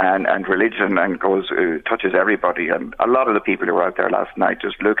religion and touches everybody. And a lot of the people who were out there last night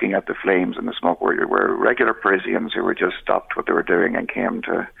just looking at the flames and the smoke were regular Parisians who were just stopped what they were doing and came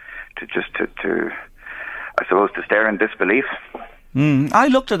to I suppose, to stare in disbelief. I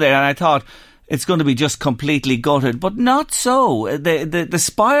looked at there and I thought, it's going to be just completely gutted, but not so. The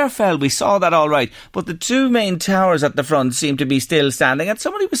spire fell, we saw that all right, but the two main towers at the front seem to be still standing, and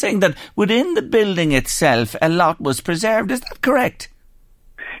somebody was saying that within the building itself a lot was preserved. Is that correct?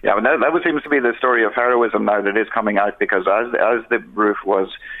 Yeah, well, that seems to be the story of heroism now that is coming out, because as the roof was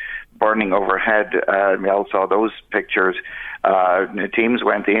burning overhead, we all saw those pictures. Teams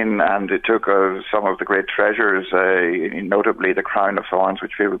went in and it took some of the great treasures, notably the crown of thorns,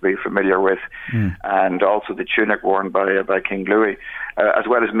 which people will be familiar with, and also the tunic worn by King Louis, as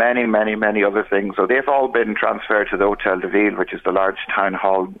well as many, many, many other things. So they've all been transferred to the Hotel de Ville, which is the large town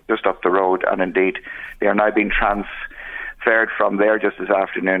hall just up the road, and indeed they are now being transferred from there just this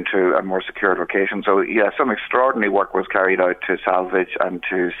afternoon to a more secure location. So yeah, some extraordinary work was carried out to salvage and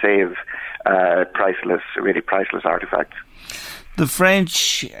to save really priceless artefacts. The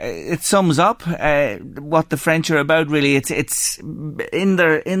French, it sums up what the French are about, really. It's in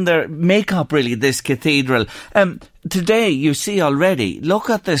their makeup, really, this cathedral. Today, you see already, look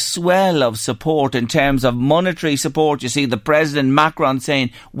at the swell of support in terms of monetary support. You see the President Macron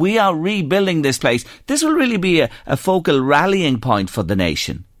saying, we are rebuilding this place. This will really be a focal rallying point for the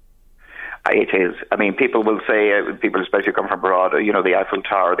nation. It is. I mean, people will say, people especially come from abroad, the Eiffel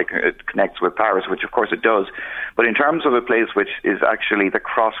Tower, it connects with Paris, which of course it does. But in terms of a place which is actually the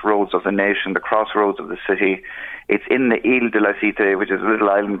crossroads of the nation, the crossroads of the city, it's in the Ile de la Cité, which is a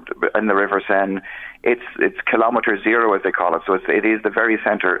little island in the River Seine. It's kilometre zero, as they call it. So it is the very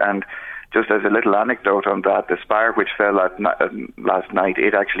centre. And just as a little anecdote on that, the spire which fell last night,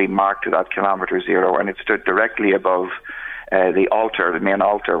 it actually marked that kilometre zero, and it stood directly above the altar, the main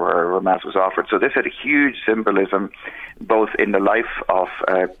altar where Mass was offered. So this had a huge symbolism both in the life of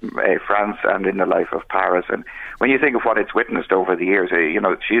France and in the life of Paris. And when you think of what it's witnessed over the years,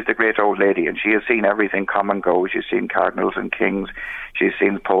 she's the great old lady, and she has seen everything come and go. She's seen cardinals and kings. She's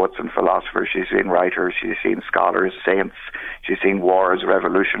seen poets and philosophers. She's seen writers. She's seen scholars, saints. She's seen wars,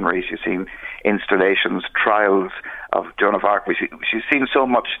 revolutionaries. She's seen installations, trials of Joan of Arc. She's seen so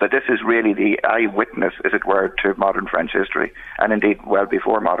much that this is really the eyewitness, as it were, to modern French history, and indeed well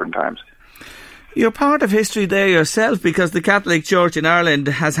before modern times. You're part of history there yourself, because the Catholic Church in Ireland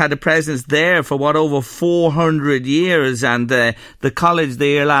has had a presence there for over 400 years, and the College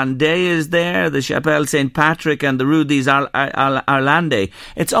des Irlandais is there, the Chapelle St. Patrick and the Rue des Irlandais.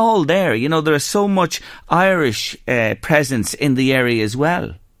 It's all there. There is so much Irish presence in the area as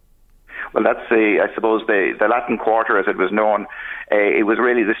well. Well, that's I suppose the Latin Quarter, as it was known, it was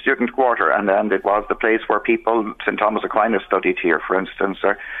really the student quarter, and it was the place where people, St. Thomas Aquinas studied here, for instance,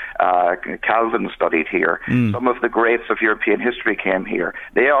 or Calvin studied here. Some of the greats of European history came here.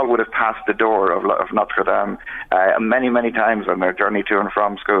 They all would have passed the door of Notre Dame many, many times on their journey to and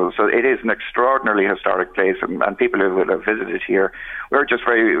from school. So it is an extraordinarily historic place, and people who would have visited here, we're just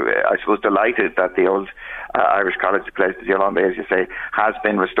very, I suppose, delighted that the old Irish College Place de Yolande, as you say, has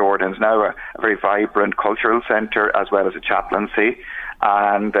been restored and is now a very vibrant cultural centre as well as a chaplaincy.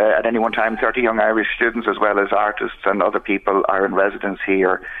 And at any one time, 30 young Irish students as well as artists and other people are in residence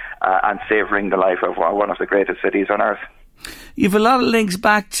here and savouring the life of one of the greatest cities on earth. You've a lot of links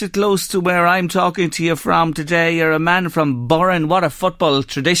back to close to where I'm talking to you from today. You're a man from Burren. What a football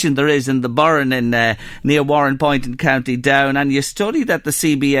tradition there is in the Burren in near Warrenpoint in County Down. And you studied at the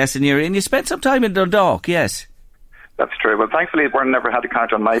CBS and you spent some time in Dundalk, yes? That's true. Well, thankfully, Burren never had to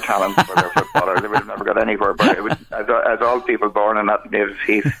count on my talent for their footballer. They would have never got anywhere. But it was, as all people born in that native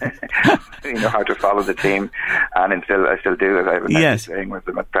heath, you know how to follow the team, and I still do, as I was saying with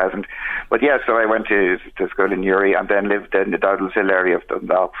them at present. But yes, so I went to school in Newry and then lived in the Dowdall's Hill area of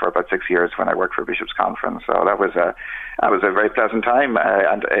Dundalk for about 6 years when I worked for Bishop's Conference. So that was a very pleasant time,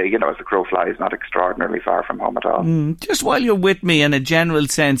 and you know, as the crow flies, not extraordinarily far from home at all. Just while you're with me, in a general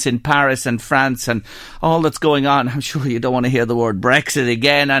sense, in Paris and France and all that's going on, I'm sure you don't want to hear the word Brexit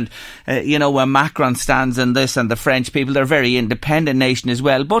again, and you know, where Macron stands in this, and the French people, they're a very independent nation as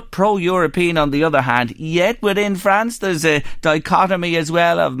well, but pro-European on the other hand. Yet within France there's a dichotomy as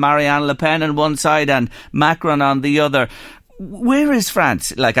well of Marianne Le Pen on one side and Macron on the other. Where is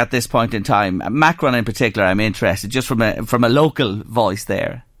France, like, at this point in time? Macron in particular, I'm interested, just from a local voice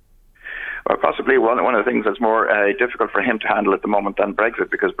there. Well, possibly one of the things that's more difficult for him to handle at the moment than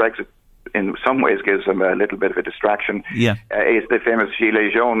Brexit, because Brexit in some ways gives him a little bit of a distraction. Yeah. Is the famous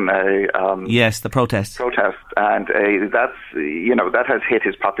Gilets jaunes. Yes, the protest. And that's, you know, that has hit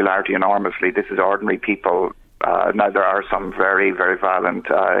his popularity enormously. This is ordinary people. Now, there are some very, very violent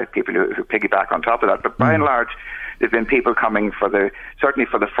people who piggyback on top of that, but by and large, there's been people coming certainly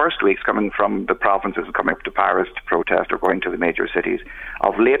for the first weeks, coming from the provinces and coming up to Paris to protest or going to the major cities.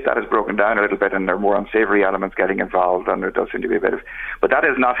 Of late, that has broken down a little bit, and there are more unsavoury elements getting involved, and there does seem to be a bit of... But that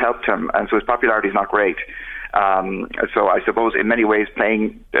has not helped him, and so his popularity is not great. So I suppose in many ways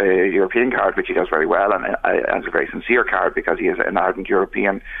playing a European card, which he does very well, and as a very sincere card because he is an ardent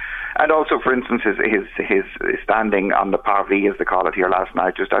European. And also, for instance, his standing on the Parvis, as they call it here last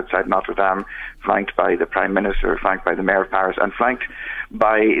night, just outside Notre Dame, flanked by the Prime Minister, flanked by the Mayor of Paris, and flanked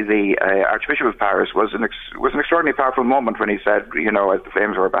by the Archbishop of Paris, was an extraordinarily powerful moment when he said, you know, as the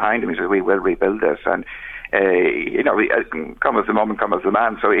flames were behind him, he said, "We will rebuild this." And you know, come as the moment, come as the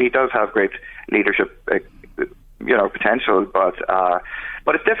man. So he does have great leadership, you know, potential, but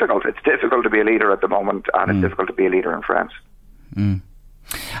it's difficult. It's difficult to be a leader at the moment, and it's difficult to be a leader in France.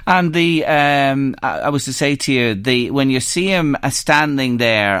 And I was to say to you, when you see him standing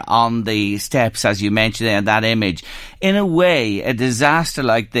there on the steps, as you mentioned there, that image, in a way, a disaster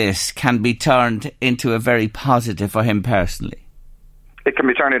like this can be turned into a very positive for him personally. It can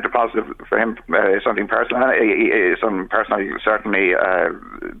be turned into positive for him, something personal, some personally certainly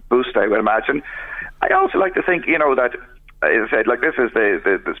boost, I would imagine. I also like to think, you know, that, as I said, like, this is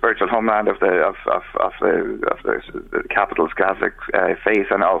the spiritual homeland of the capital's Catholic faith,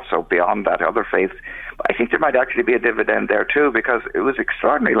 and also beyond that, other faiths. But I think there might actually be a dividend there too, because it was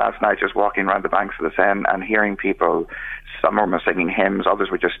extraordinary last night just walking around the banks of the Seine and hearing people. Some were singing hymns, others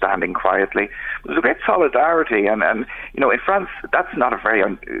were just standing quietly. There was a great solidarity, and you know, in France, that's not a very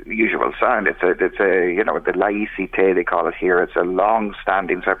unusual sound. It's a you know, the laïcité they call it here. It's a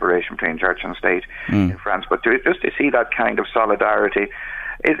long-standing separation between church and state in France. But just to see that kind of solidarity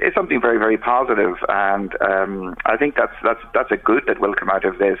is something very, very positive, and I think that's a good that will come out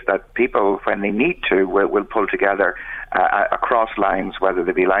of this. That people, when they need to, will pull together across lines, whether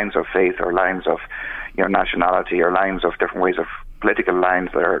they be lines of faith or lines of, you know, nationality, or lines of different ways of political lines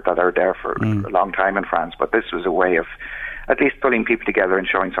that are there for a long time in France. But this was a way of at least pulling people together and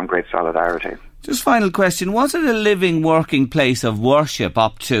showing some great solidarity. Just final question, was it a living, working place of worship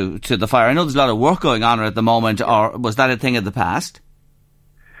up to the fire? I know there's a lot of work going on at the moment, or was that a thing of the past?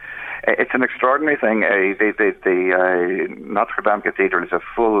 It's an extraordinary thing. The Notre Dame Cathedral is a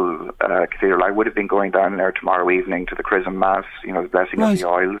full cathedral. I would have been going down there tomorrow evening to the Chrism Mass, you know, the blessing of the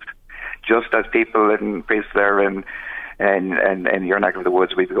oils. Just as people and priests there in your neck of the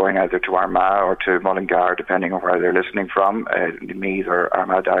woods, we'd be going either to Armagh or to Mullingar, depending on where they're listening from, Meath or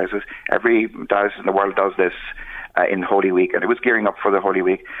Armagh Diocese. Every diocese in the world does this in Holy Week, and it was gearing up for the Holy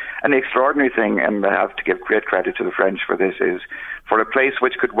Week. And the extraordinary thing, and I have to give great credit to the French for this, is for a place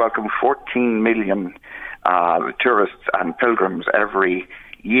which could welcome 14 million tourists and pilgrims every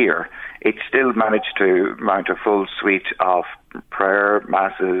year, it still managed to mount a full suite of prayer,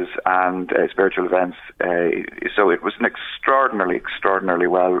 masses and spiritual events. So it was an extraordinarily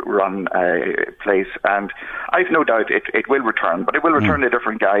well-run place, and I've no doubt it will return, but it will return in a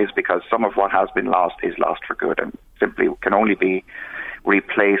different guise, because some of what has been lost is lost for good and simply can only be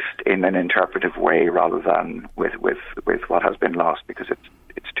replaced in an interpretive way rather than with what has been lost, because it's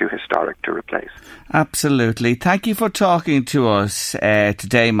too historic to replace. Absolutely. Thank you for talking to us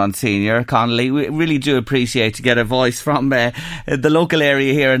today, Monsignor Connolly. We really do appreciate to get a voice from the local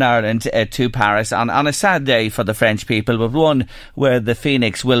area here in Ireland to Paris on a sad day for the French people, but one where the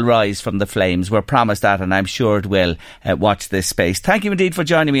phoenix will rise from the flames. We're promised that, and I'm sure it will. Watch this space. Thank you indeed for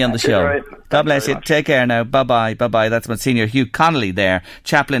joining me on the show. Right. God bless you. Take care now. Bye-bye. Bye-bye. That's Monsignor Hugh Connolly there,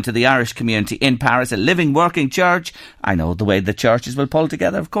 chaplain to the Irish community in Paris, a living, working church. I know the way the churches will pull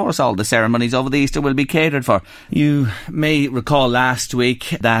together. Of course, all the ceremonies over the Easter will be catered for. You may recall last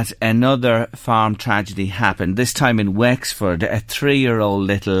week that another farm tragedy happened, this time in Wexford. A 3-year-old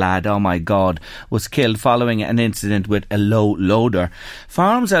little lad, oh my God, was killed following an incident with a low loader.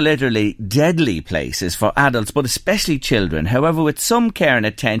 Farms are literally deadly places for adults, but especially children. However, with some care and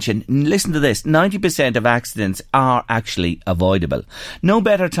attention, listen to this, 90% of accidents are actually avoidable. No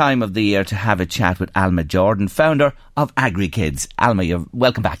better time of the year to have a chat with Alma Jordan, founder of AgriKids. Alma, you're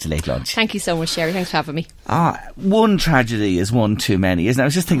welcome back to Late Lunch. Thank you so much, Sherry. Thanks for having me. One tragedy is one too many, isn't it? I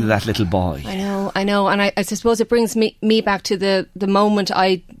was just thinking of that little boy. I know. And I suppose it brings me back to the moment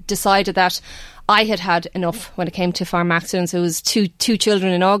I decided that I had enough when it came to farm accidents. It was two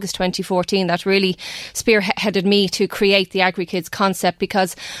children in August 2014 that really spearheaded me to create the AgriKids concept,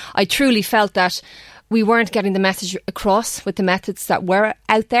 because I truly felt that we weren't getting the message across with the methods that were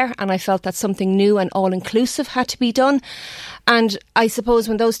out there, and I felt that something new and all-inclusive had to be done. And I suppose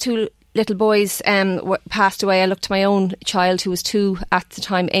when those two little boys passed away, I looked to my own child, who was 2 at the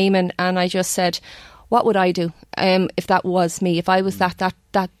time, Eamon, and I just said, what would I do if that was me, if I was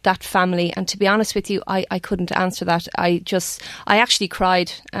that family? And to be honest with you, I couldn't answer that. I actually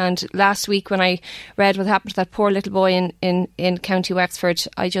cried. And last week when I read what happened to that poor little boy in County Wexford,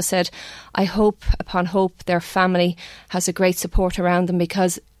 I just said, I hope upon hope their family has a great support around them,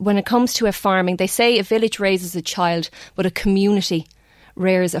 because when it comes to farming, they say a village raises a child, but a community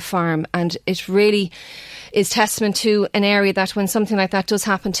rears a farm. And it really is testament to an area that when something like that does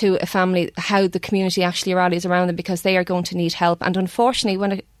happen to a family, how the community actually rallies around them, because they are going to need help. And unfortunately,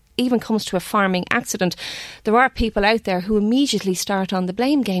 when it even comes to a farming accident, there are people out there who immediately start on the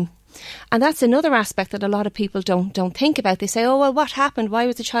blame game. And that's another aspect that a lot of people don't think about. They say, oh, well, what happened? Why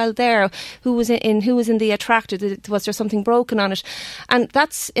was the child there? Who was in the tractor? Was there something broken on it? And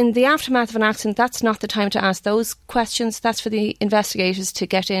that's, in the aftermath of an accident, that's not the time to ask those questions. That's for the investigators to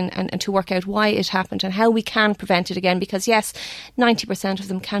get in and to work out why it happened and how we can prevent it again. Because yes, 90% of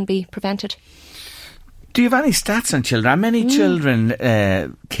them can be prevented. Do you have any stats on children? How many children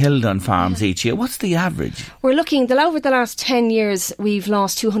killed on farms each year? What's the average? We're looking, over the last 10 years, we've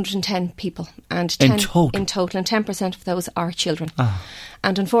lost 210 people. And in total? In total, and 10% of those are children. Oh.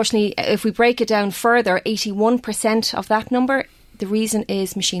 And unfortunately, if we break it down further, 81% of that number, the reason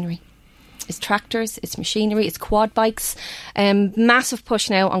is machinery. It's tractors, it's machinery, it's quad bikes. Massive push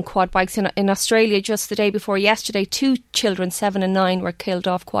now on quad bikes. In Australia, just the day before yesterday, 2 children, 7 and 9, were killed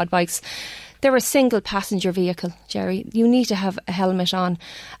off quad bikes. They're a single passenger vehicle, Jerry. You need to have a helmet on.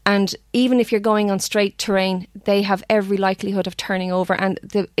 And even if you're going on straight terrain, they have every likelihood of turning over. And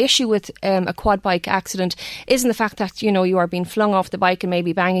the issue with a quad bike accident isn't the fact that, you are being flung off the bike and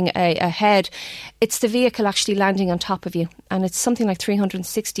maybe banging a head. It's the vehicle actually landing on top of you. And it's something like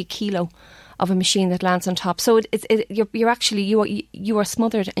 360 kilo of a machine that lands on top. So you are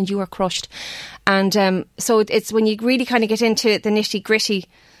smothered and you are crushed. And so it's when you really kind of get into the nitty gritty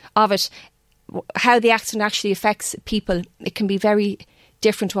of it, how the accident actually affects people, it can be very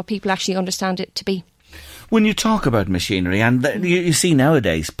different to what people actually understand it to be. When you talk about machinery, and you see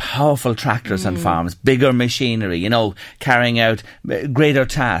nowadays powerful tractors on farms, bigger machinery, carrying out greater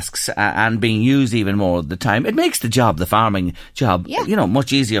tasks and being used even more of the time, it makes the farming job,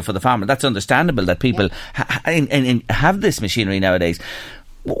 much easier for the farmer. That's understandable that people have this machinery nowadays.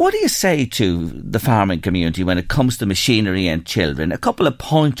 What do you say to the farming community when it comes to machinery and children? A couple of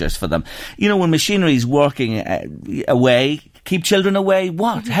pointers for them. When machinery is working away, keep children away.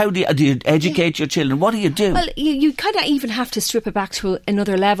 What? How do you educate your children? What do you do? Well, you kind of even have to strip it back to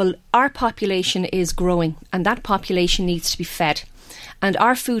another level. Our population is growing, and that population needs to be fed. and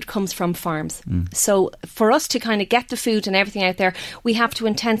our food comes from farms. So for us to kind of get the food and everything out there, we have to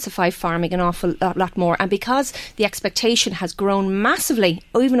intensify farming an awful lot more. And because the expectation has grown massively,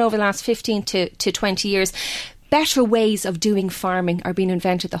 even over the last 15 to 20 years, better ways of doing farming are being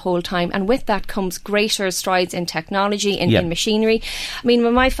invented the whole time, and with that comes greater strides in technology, in machinery. I mean,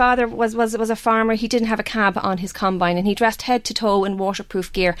 when my father was a farmer, he didn't have a cab on his combine, and he dressed head to toe in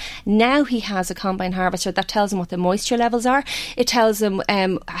waterproof gear. Now he has a combine harvester that tells him what the moisture levels are. It tells him,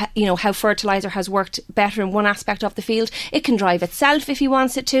 how fertiliser has worked better in one aspect of the field. It can drive itself if he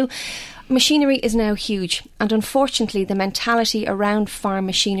wants it to. Machinery is now huge, and unfortunately the mentality around farm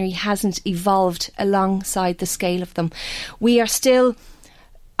machinery hasn't evolved alongside the scale of them. We are still,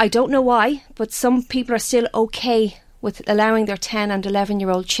 I don't know why, but some people are still okay with allowing their 10 and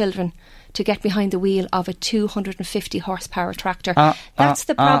 11-year-old children to get behind the wheel of a 250 horsepower tractor. That's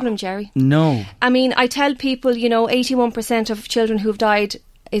the problem, Jerry. No. I mean, I tell people, 81% of children who've died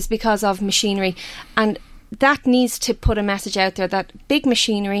is because of machinery, and that needs to put a message out there that big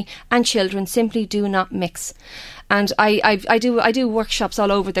machinery and children simply do not mix. And I do workshops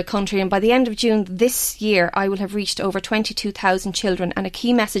all over the country, and by the end of June this year I will have reached over 22,000 children, and a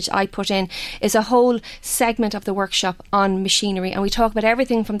key message I put in is a whole segment of the workshop on machinery, and we talk about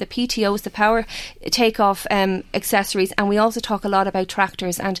everything from the PTOs, the power takeoff accessories, and we also talk a lot about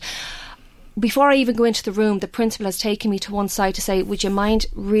tractors. And before I even go into the room, the principal has taken me to one side to say, would you mind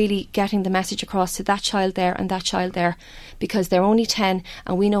really getting the message across to that child there and that child there, because they're only 10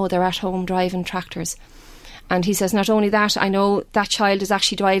 and we know they're at home driving tractors. And he says, not only that, I know that child is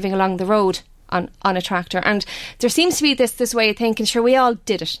actually driving along the road on a tractor. And there seems to be this way of thinking, sure, we all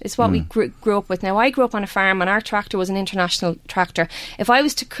did it. It's what we grew up with. Now, I grew up on a farm and our tractor was an International tractor. If I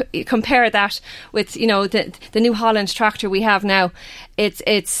was to compare that with, the New Holland tractor we have now, it's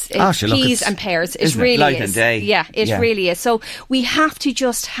peas and pears. It really light is. And day. Yeah, it really is. So we have to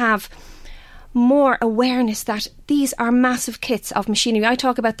just have more awareness that these are massive kits of machinery. I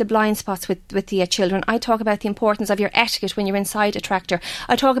talk about the blind spots with the children. I talk about the importance of your etiquette when you're inside a tractor.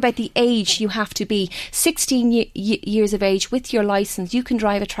 I talk about the age you have to be. 16 years of age with your licence, you can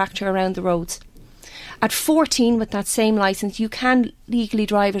drive a tractor around the roads. At 14, with that same licence, you can legally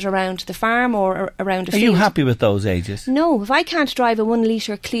drive it around the farm or around a field. Are you happy with those ages? No. If I can't drive a 1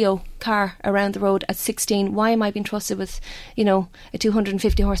 litre Clio car around the road at 16, why am I being trusted with, a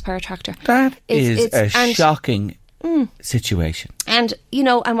 250 horsepower tractor? That is a shocking situation. And,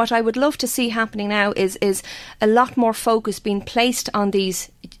 and what I would love to see happening now is a lot more focus being placed on these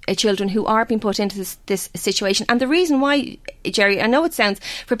children who are being put into this situation. And the reason why, Jerry, I know it sounds,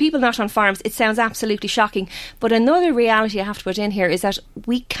 for people not on farms, it sounds absolutely shocking, but another reality I have to put in here is that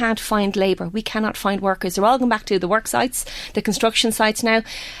we can't find labour. We cannot find workers. They're all going back to the work sites, the construction sites now.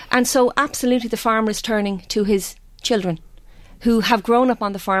 And so absolutely the farmer is turning to his children who have grown up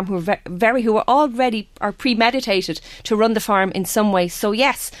on the farm, who are already premeditated to run the farm in some way. So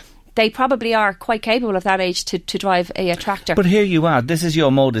yes, they probably are quite capable of that age to drive a tractor. But here you are, this is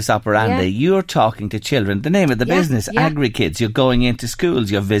your modus operandi. You're talking to children, the name of the business, Agri-Kids. You're going into schools,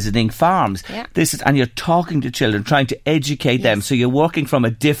 you're visiting farms. And you're talking to children, trying to educate them. So you're working from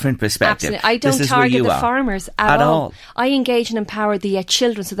a different perspective. Absolutely. I don't target the farmers at all. I engage and empower the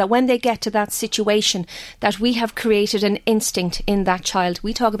children so that when they get to that situation, that we have created an instinct in that child.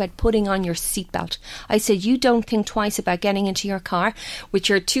 We talk about putting on your seatbelt. I said, you don't think twice about getting into your car with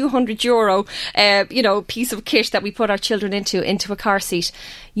your €200 piece of kit that we put our children into a car seat.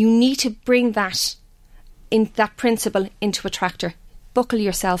 You need to bring that principle into a tractor. Buckle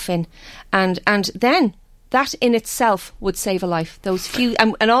yourself in, and then that in itself would save a life. Those few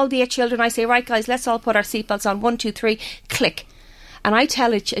and all the children, I say, right guys, let's all put our seatbelts on. 1, 2, 3, click. And I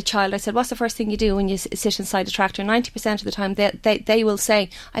tell a child, I said, what's the first thing you do when you sit inside a tractor? 90% of the time they will say,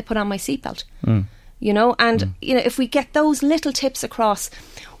 I put on my seatbelt. If we get those little tips across,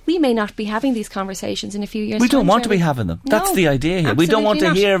 we may not be having these conversations in a few years. We don't want to be having them. That's the idea here. We don't want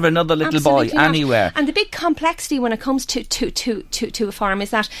to hear of another little boy anywhere. And the big complexity when it comes to a farm is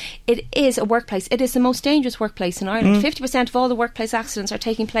that it is a workplace. It is the most dangerous workplace in Ireland. 50% of all the workplace accidents are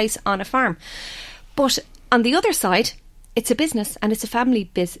taking place on a farm. But on the other side, it's a business and it's a family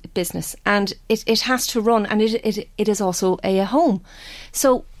business, and it has to run, and it is also a home.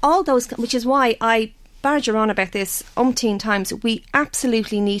 So all those, which is why I barger on about this umpteen times, we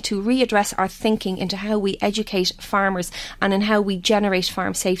absolutely need to readdress our thinking into how we educate farmers and in how we generate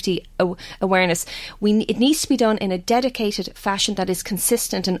farm safety awareness. It needs to be done in a dedicated fashion that is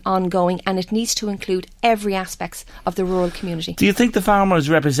consistent and ongoing, and it needs to include every aspect of the rural community. Do you think the farmers'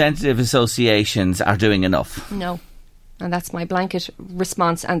 representative associations are doing enough? No. And that's my blanket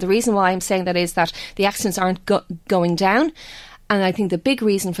response. And the reason why I'm saying that is that the accidents aren't going down. And I think the big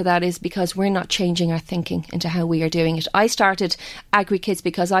reason for that is because we're not changing our thinking into how we are doing it. I started AgriKids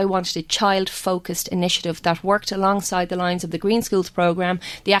because I wanted a child-focused initiative that worked alongside the lines of the Green Schools programme,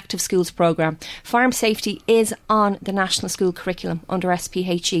 the Active Schools programme. Farm safety is on the national school curriculum under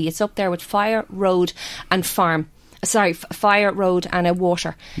SPHE. It's up there with fire, road and fire, road and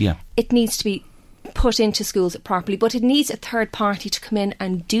water. Yeah. It needs to be put into schools properly, but it needs a third party to come in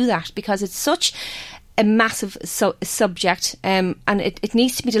and do that because it's such a massive subject, and it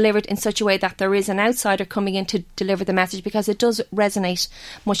needs to be delivered in such a way that there is an outsider coming in to deliver the message, because it does resonate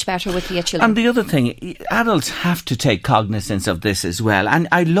much better with the children. And the other thing, adults have to take cognizance of this as well, and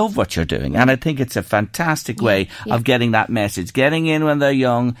I love what you're doing, and I think it's a fantastic way of getting that message, getting in when they're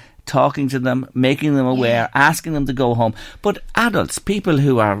young, talking to them, making them aware, asking them to go home. But adults, people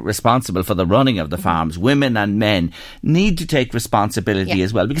who are responsible for the running of the farms, women and men, need to take responsibility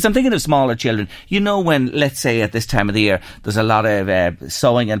as well. Because I'm thinking of smaller children. You know, when, let's say at this time of the year, there's a lot of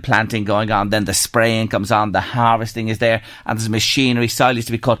sowing and planting going on, then the spraying comes on, the harvesting is there, and there's machinery, silage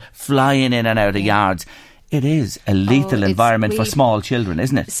to be cut, flying in and out of yards. It is a lethal environment for small children,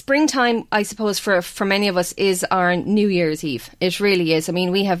 isn't it? Springtime, I suppose, for many of us is our New Year's Eve. It really is. I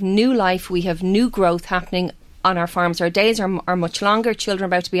mean, we have new life, we have new growth happening on our farms. Our days are much longer. Children are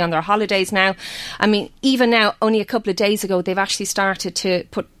about to be on their holidays now. I mean, even now, only a couple of days ago, they've actually started to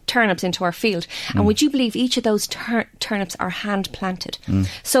put turnips into our field. And would you believe each of those turnips are hand planted?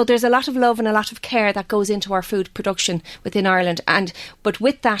 So there's a lot of love and a lot of care that goes into our food production within Ireland. But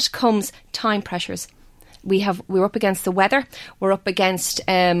with that comes time pressures. We're up against the weather. We're up against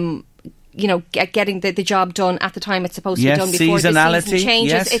getting the job done at the time it's supposed to be done before the season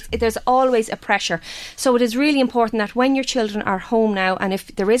changes. There's always a pressure. So it is really important that when your children are home now, and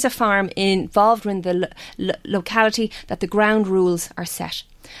if there is a farm involved in the locality, that the ground rules are set.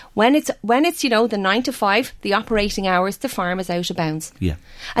 When it's the 9 to 5, the operating hours, the farm is out of bounds. Yeah.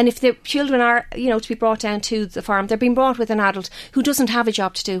 And if the children are, to be brought down to the farm, they're being brought with an adult who doesn't have a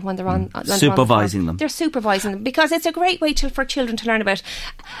job to do when they're on. Supervising them. They're supervising them, because it's a great way for children to learn about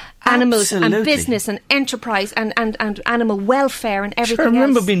animals and business and enterprise and animal welfare and everything else. I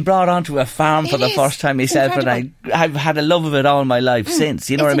remember being brought onto a farm for the first time myself, and I've had a love of it all my life since.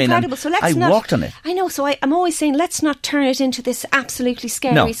 You know what I mean? Incredible. So I worked on it. I know. So I'm always saying, let's not turn it into this absolutely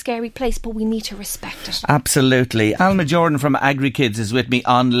scary place, but we need to respect it. Absolutely. Alma Jordan from AgriKids is with me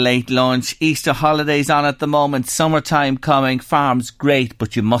on Late Lunch. Easter holidays on at the moment, summertime coming, farms great,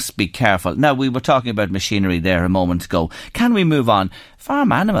 but you must be careful. Now, we were talking about machinery there a moment ago. Can we move on?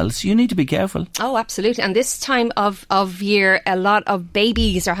 Farm animals, you need to be careful. Oh, absolutely. And this time of year, a lot of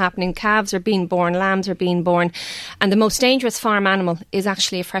babies are happening. Calves are being born, lambs are being born. And the most dangerous farm animal is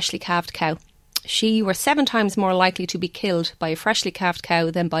actually a freshly calved cow. You were 7 times more likely to be killed by a freshly calved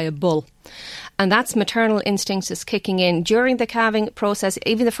cow than by a bull. And that's maternal instincts is kicking in. During the calving process,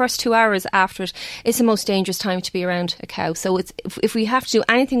 even the first 2 hours after it, is the most dangerous time to be around a cow. So if we have to do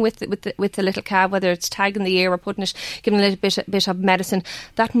anything with the little calf, whether it's tagging the ear or putting it, giving a little bit of medicine,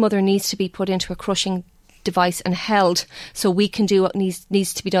 that mother needs to be put into a crushing device and held so we can do what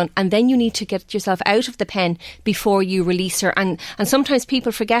needs to be done. And then you need to get yourself out of the pen before you release her, and sometimes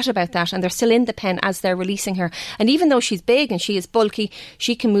people forget about that, and they're still in the pen as they're releasing her. And even though she's big and she is bulky,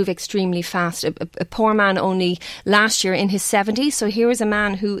 she can move extremely fast. A poor man only last year in his 70s, so here is a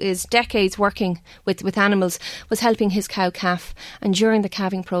man who is decades working with animals, was helping his cow calf, and during the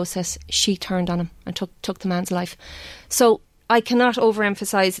calving process she turned on him and took the man's life. So I cannot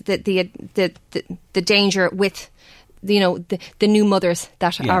overemphasise the danger with the new mothers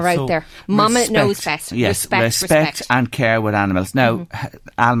that are out there. Mama knows best. Yes, respect and care with animals. Now,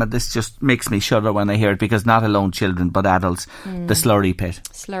 Alma, this just makes me shudder when I hear it, because not alone children but adults, the slurry pit.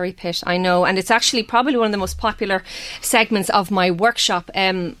 Slurry pit, I know, and it's actually probably one of the most popular segments of my workshop.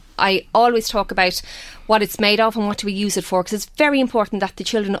 I always talk about what it's made of and what do we use it for, because it's very important that the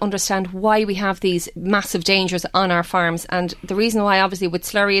children understand why we have these massive dangers on our farms. And the reason why, obviously, with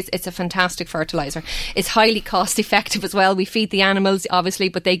slurry is it's a fantastic fertiliser. It's highly cost effective as well. We feed the animals, obviously,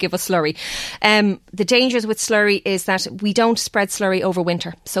 but they give us slurry. The dangers with slurry is that we don't spread slurry over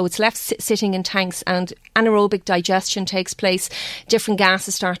winter, so it's left sitting in tanks, and anaerobic digestion takes place, different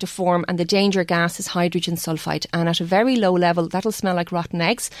gases start to form, and the danger gas is hydrogen sulfide, and at a very low level that'll smell like rotten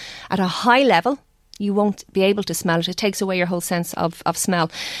eggs. At a high level you won't be able to smell it. It takes away your whole sense of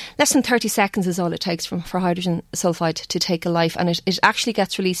smell. Less than 30 seconds is all it takes for hydrogen sulfide to take a life, and it actually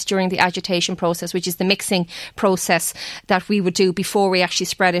gets released during the agitation process, which is the mixing process that we would do before we actually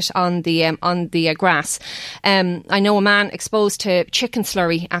spread it on the grass. I know a man exposed to chicken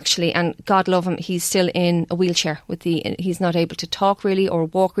slurry, actually, and God love him, he's still in a wheelchair. He's not able to talk really or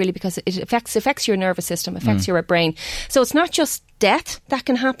walk really, because it affects your nervous system, affects your brain. So it's not just death that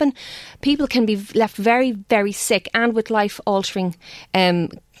can happen. People can be left very, very sick and with life-altering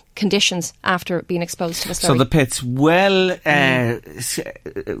conditions after being exposed to the slurry. So the pit's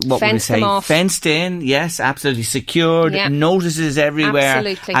fenced in, yes, absolutely secured, notices everywhere,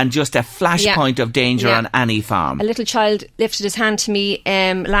 absolutely. And just a flashpoint of danger on any farm. A little child lifted his hand to me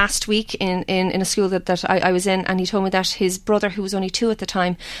last week in a school that I was in, and he told me that his brother, who was only 2 at the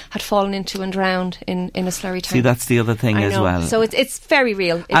time, had fallen into and drowned in a slurry tank. See, that's the other thing as well. So it's very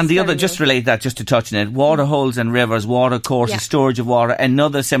real. And the other, just relate that, just to touch on it, water holes and rivers, water courses, storage of water,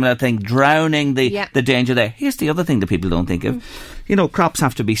 another similar thing, drowning, the danger there. Here's the other thing that people don't think of. You know, crops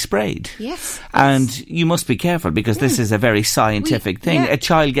have to be sprayed. Yes. And you must be careful, because this is a very scientific thing. A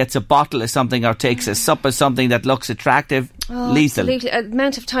child gets a bottle of something or takes a sup of something that looks attractive, lethal. Absolutely. The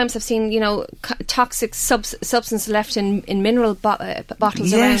amount of times I've seen, toxic substance left in mineral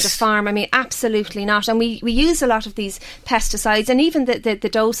bottles around the farm. I mean, absolutely not. And we use a lot of these pesticides, and even the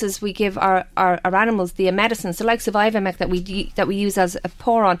doses we give our animals, the medicines, the likes of Ivomec that we use as a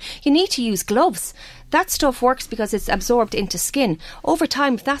pour on. You need to use gloves. That stuff works because it's absorbed into skin. Over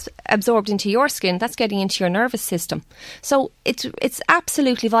time, if that's absorbed into your skin, that's getting into your nervous system. So it's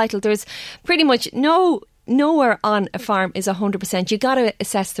absolutely vital. There's pretty much nowhere on a farm is 100%. You got to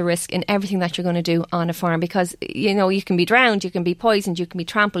assess the risk in everything that you're going to do on a farm, because you can be drowned, you can be poisoned, you can be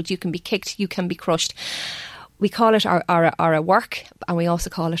trampled, you can be kicked, you can be crushed. We call it our work, and we also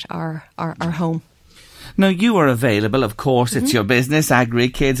call it our home. Now, you are available, of course, it's your business, Agri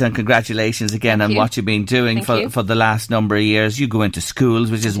Kids, and congratulations again on what you've been doing for the last number of years. You go into schools,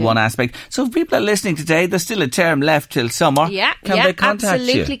 which is one aspect. So if people are listening today, there's still a term left till summer. Can they contact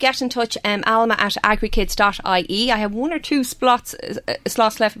absolutely. you? Get in touch, Alma at agrikids.ie. I have 1 or 2 slots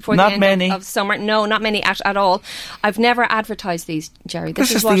left before the end of summer. No, not many at all. I've never advertised these, Jerry.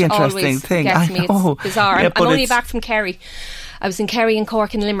 This is what the interesting always thing. gets me. It's bizarre. I'm only back from Kerry. I was in Kerry and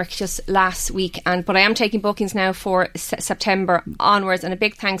Cork and Limerick just last week, but I am taking bookings now for September onwards, and a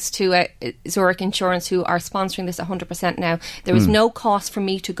big thanks to Zurich Insurance, who are sponsoring this 100% now. There is no cost for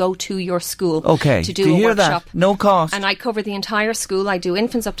me to go to your school to do a workshop. That? No cost. And I cover the entire school. I do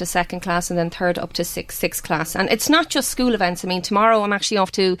infants up to 2nd class and then 3rd up to 6th class. And it's not just school events. I mean, tomorrow I'm actually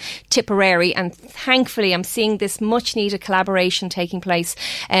off to Tipperary, and thankfully I'm seeing this much needed collaboration taking place.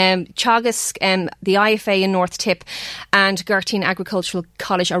 Teagasc, the IFA in North Tip, and Gertie Agricultural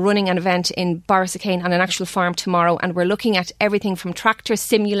College are running an event in Borrisacane on an actual farm tomorrow, and we're looking at everything from tractor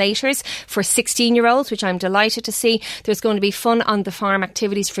simulators for 16-year-olds, which I'm delighted to see. There's going to be fun on the farm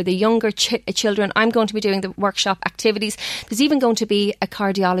activities for the younger children. I'm going to be doing the workshop activities. There's even going to be a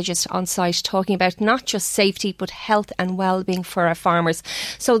cardiologist on site talking about not just safety but health and well-being for our farmers.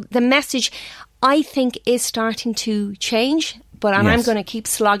 So the message, I think, is starting to change. And I'm going to keep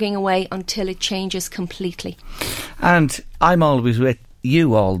slogging away until it changes completely. And I'm always with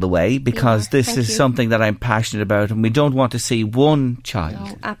you all the way, because this is something that I'm passionate about, and we don't want to see one child.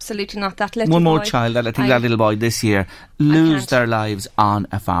 No, absolutely not. That little one more child, that little boy this year, lose their lives on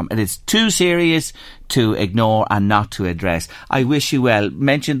a farm. It is too serious to ignore and not to address. I wish you well.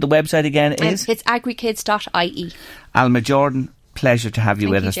 Mention the website again is? It's agrikids.ie. Alma Jordan, pleasure to have you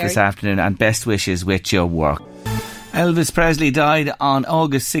with us this afternoon, and best wishes with your work. Elvis Presley died on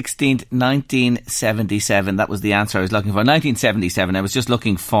August 16th, 1977. That was the answer I was looking for. 1977. I was just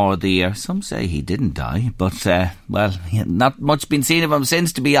looking for the year. Some say he didn't die, but, not much been seen of him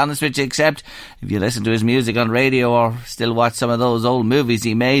since, to be honest with you, except if you listen to his music on radio or still watch some of those old movies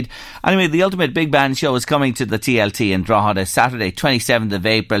he made. Anyway, the Ultimate Big Band Show is coming to the TLT in Drogheda Saturday, 27th of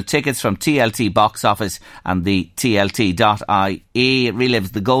April. Tickets from TLT Box Office and the TLT.ie. It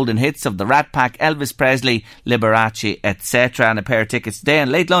relives the golden hits of the Rat Pack, Elvis Presley, Liberace, etc. And a pair of tickets today.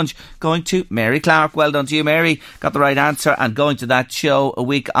 And late lunch going to Mary Clark. Well done to you, Mary. Got the right answer and going to that show a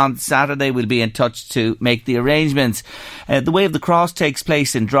week on Saturday. We'll be in touch to make the arrangements. The Way of the Cross takes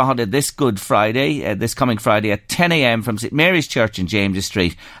place in Drogheda this coming Friday at 10 a.m. from St Mary's Church in James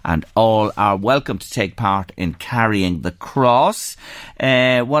Street, and all are welcome to take part in carrying the cross.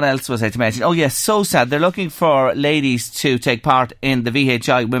 What else was I to mention? Oh yes, So Sad. They're looking for ladies to take part in the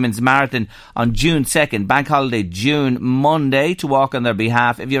VHI Women's Marathon on June 2nd, Bank Holiday June. June, Monday, to walk on their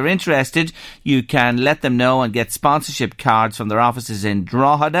behalf. If you're interested, you can let them know and get sponsorship cards from their offices in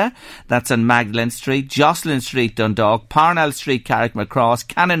Drogheda, that's on Magdalen Street, Jocelyn Street, Dundalk, Parnell Street, Carrickmacross,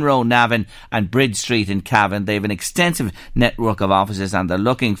 Cannon Row, Navan, and Bridge Street in Cavan. They have an extensive network of offices, and they're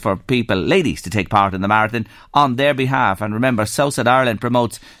looking for people, ladies, to take part in the marathon on their behalf. And remember, Southside Ireland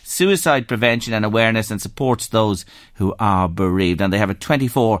promotes suicide prevention and awareness and supports those who are bereaved, and they have a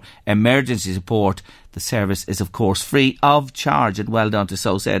 24 emergency support. The service is of course free of charge, and well done to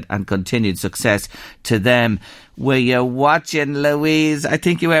Southside and continued success to them. Were you watching, Louise? I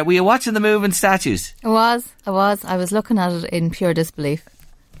think you were. Were you watching the moving statues? I was. I was looking at it in pure disbelief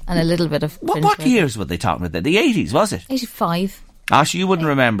and a little bit of... What years were they talking about? The 80s, was it? 85. Asha, you wouldn't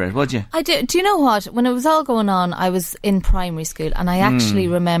remember it, would you? I do. Do you know what? When it was all going on, I was in primary school, and I actually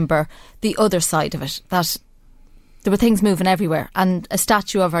remember the other side of it, that there were things moving everywhere. And a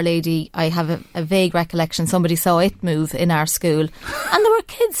statue of Our Lady, I have a vague recollection, somebody saw it move in our school, and there were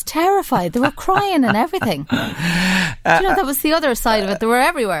kids terrified. They were crying and everything. Do you know, that was the other side of it. They were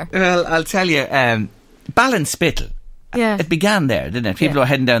everywhere. Well, I'll tell you, Ballinspittle. Yeah. It began there, didn't it? People were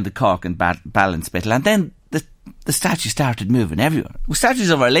heading down to Cork and Ballinspittle, and then the statue started moving everywhere. It was statues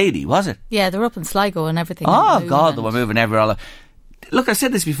of Our Lady, was it? Yeah, they were up in Sligo and everything. Oh, God, they were moving everywhere. Look, I've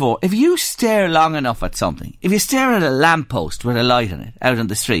said this before. If you stare long enough at something, if you stare at a lamppost with a light on it out on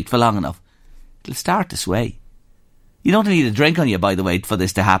the street for long enough, it'll start to sway. You don't need a drink on you, by the way, for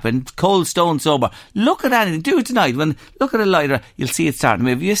this to happen. Cold, stone sober. Look at anything. Do it tonight. Look at a lighter, you'll see it start to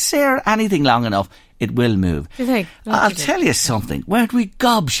move. If you stare at anything long enough, it will move. Do you think? I'll tell you something. Weren't we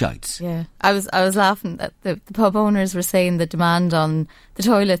gobshites? Yeah. I was laughing that the pub owners were saying the demand on the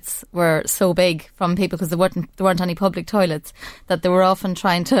toilets were so big from people because there weren't any public toilets, that they were often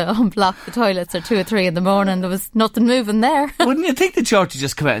trying to unblock the toilets at 2 or 3 in the morning. There was nothing moving there. Wouldn't you think the church would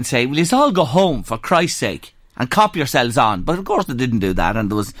just come out and say, well, you all go home for Christ's sake and cop yourselves on? But of course they didn't do that,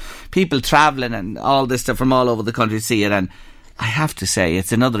 and there was people travelling and all this stuff from all over the country to see it. And I have to say,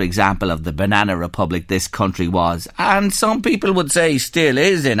 it's another example of the banana republic this country was, and some people would say still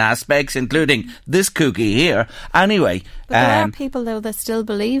is in aspects, including this cookie here. Anyway, but there are people though that still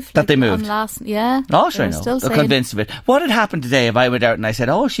believe that they moved. Yeah, oh, sure, I know. They're convinced of it. What had happened today if I went out and I said,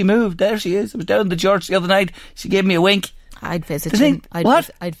 "Oh, she moved. There she is. I was down in the church the other night. She gave me a wink." I'd visit you.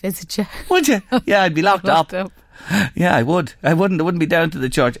 I'd visit you. Would you? Yeah, I'd be locked up. Yeah, I would. I wouldn't be down to the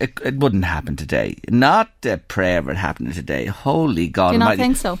church. It wouldn't happen today. Not a prayer of it happening today. Holy God Do you Almighty. not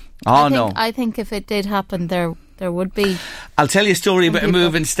think so? Oh, no. I think if it did happen, there would be... I'll tell you a story about a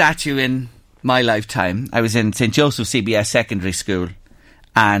moving statue in my lifetime. I was in St. Joseph CBS Secondary School,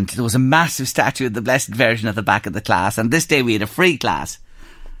 and there was a massive statue of the Blessed Virgin at the back of the class, and this day we had a free class.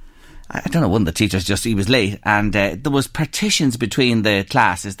 I don't know, one of the teachers he was late, and there was partitions between the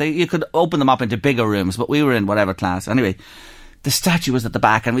classes. You could open them up into bigger rooms, but we were in whatever class. Anyway, the statue was at the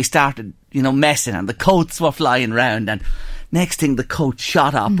back, and we started, messing, and the coats were flying round, and next thing the coat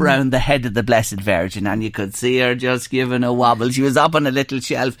shot up round the head of the Blessed Virgin, and you could see her just giving a wobble. She was up on a little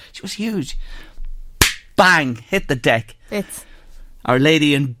shelf. She was huge. Bang! Hit the deck. Our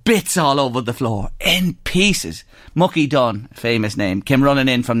Lady in bits all over the floor, in pieces. Mucky Dunn, famous name, came running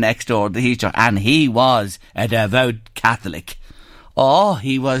in from next door, the teacher, and he was a devout Catholic. Oh,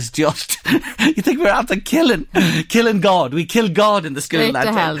 he was just... you think we were after killing God. We killed God in the school that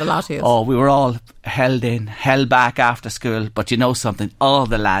time. The lot of us. Oh, we were all held back after school. But you know something? All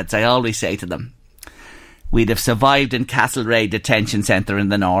the lads, I always say to them, we'd have survived in Castlereagh Detention Centre in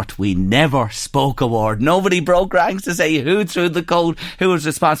the north. We never spoke a word. Nobody broke ranks to say who threw the code, who was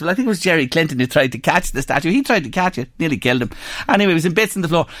responsible. I think it was Jerry Clinton who tried to catch the statue. He tried to catch it, nearly killed him. Anyway, it was in bits on the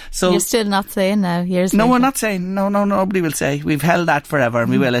floor. So you're still not saying now, years No, later. we're not saying. No, nobody will say. We've held that forever,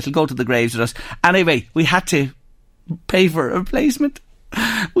 and we will. It'll go to the graves with us. Anyway, we had to pay for a replacement.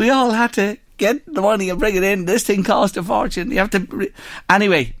 We all had to get the money and bring it in. This thing cost a fortune. You have to...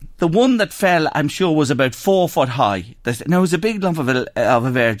 Anyway... The one that fell, I'm sure, was about 4 foot high. Now, it was a big lump of a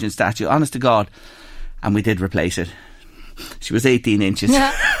Virgin statue, honest to God. And we did replace it. She was 18 inches.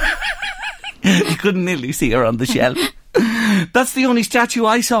 Yeah. You couldn't nearly see her on the shelf. That's the only statue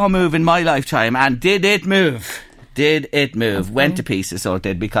I saw move in my lifetime. And did it move? Did it move? Okay. Went to pieces, so it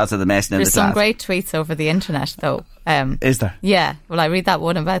did, because of the messing in the class. There's some great tweets over the internet, though. Is there? Yeah. Well, I read that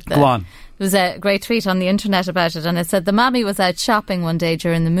one about Go on. There was a great tweet on the internet about it, and it said the mammy was out shopping one day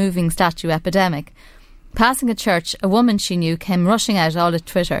during the moving statue epidemic. Passing a church, a woman she knew came rushing out all at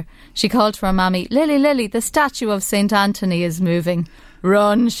Twitter. She called to her mammy, Lily, the statue of St. Anthony is moving.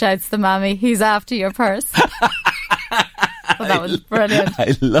 Run, shouts the mammy, he's after your purse. That was brilliant.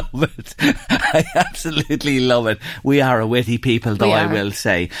 I love it. I absolutely love it. We are a witty people, though, I will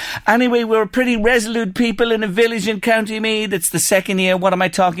say. Anyway, we're pretty resolute people in a village in County Meath. It's the second year. What am I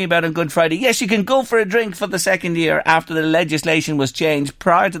talking about on Good Friday? Yes, you can go for a drink for the second year after the legislation was changed.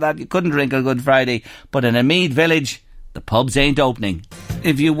 Prior to that, you couldn't drink on Good Friday. But in a Meath village, the pubs ain't opening.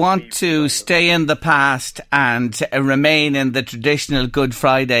 If you want to stay in the past and remain in the traditional Good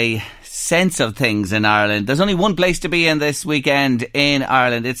Friday sense of things in Ireland, there's only one place to be in this weekend in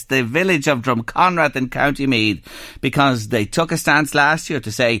Ireland. It's the village of Drumconrath in County Meath, because they took a stance last year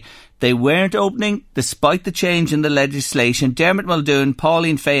to say they weren't opening despite the change in the legislation. Dermot Muldoon,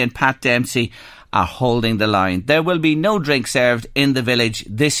 Pauline Fay and Pat Dempsey are holding the line. There will be no drink served in the village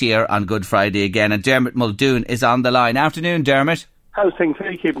this year on Good Friday again, and Dermot Muldoon is on the line. Afternoon, Dermot. How's things? How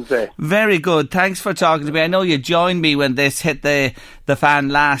are you keeping today? Very good. Thanks for talking to me. I know you joined me when this hit the fan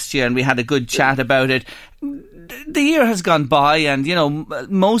last year and we had a good chat about it. The year has gone by and, you know,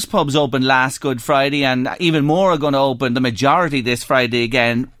 most pubs opened last Good Friday and even more are going to open, the majority this Friday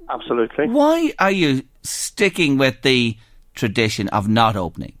again. Absolutely. Why are you sticking with the tradition of not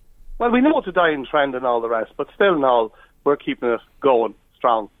opening? Well, we know it's a dying trend and all the rest, but still and all, we're keeping it going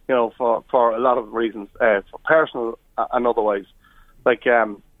strong, you know, for a lot of reasons, for personal and otherwise. Like,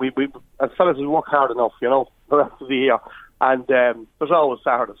 we as fellas, we work hard enough, you know, the rest of the year. And there's always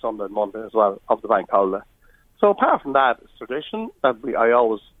Saturday, Sunday and Monday as well of the bank holiday. So apart from that, it's tradition that I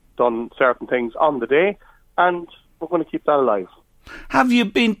always done certain things on the day, and we're going to keep that alive. Have you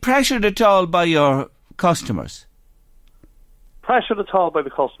been pressured at all by your customers? Pressured at all by the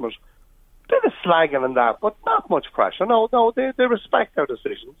customers? Bit of slagging and that, but not much pressure. No, they respect our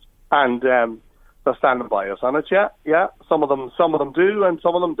decisions, and they're standing by us on it. Yeah. Some of them do, and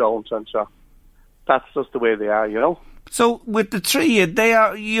some of them don't, and sure, that's just the way they are, you know. So with the three,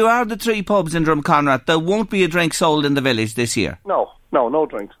 you are the three pubs in Drumconrath. There won't be a drink sold in the village this year. No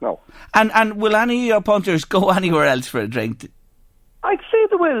drinks, no. And will any of your punters go anywhere else for a drink? I'd say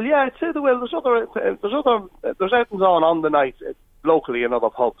they will. Yeah, I'd say they will. There's outings on the night locally in other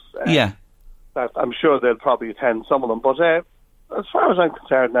pubs. That I'm sure they'll probably attend some of them. But as far as I'm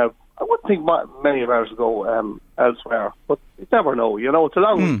concerned now, I wouldn't think many of ours will go elsewhere. But you never know. You know, it's a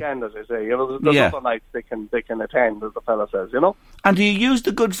long weekend, as I say. You know, there's other nights they can attend, as the fella says. You know. And do you use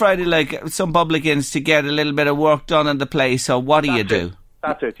the Good Friday like some publicans to get a little bit of work done in the place, or what do you do?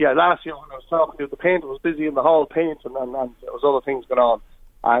 That's it. Yeah, last year when I was talking to you, the paint was busy in the hall painting, and there was other things going on.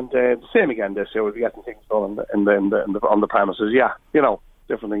 And the same again this year. We'll be getting things done on the premises. Yeah, you know.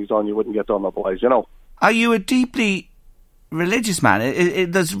 Different things done you wouldn't get done otherwise, you know. Are you a deeply religious man?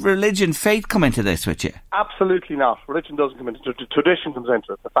 Does religion, faith come into this with you? Absolutely not. Religion doesn't come into it. Tradition comes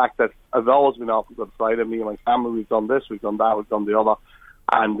into it. The fact that I've always been off on Good Friday, me and my family, we've done this, we've done that, we've done the other,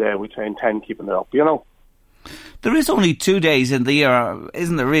 and we intend keeping it up, you know. There is only 2 days in the year,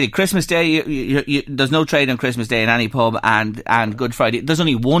 isn't there really? Christmas Day, there's no trade on Christmas Day in any pub, and Good Friday. There's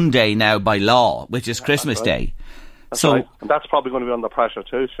only one day now by law, which is Christmas Day. That's right. And that's probably going to be under pressure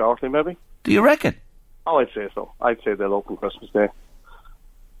too, shortly maybe. Do you reckon? Oh, I'd say so. I'd say they'll open Christmas Day.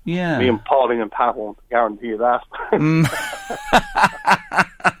 Yeah. Me and Pauline and Pat won't guarantee you that.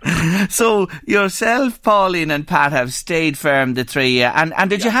 So yourself, Pauline and Pat have stayed firm, the three, and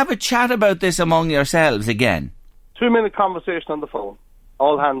did you have a chat about this among yourselves again? 2-minute conversation on the phone.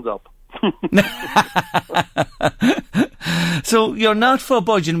 All hands up. So you're not for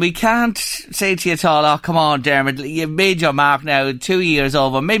budging. We can't say to you at all, oh come on Dermot, you've made your mark now, 2 years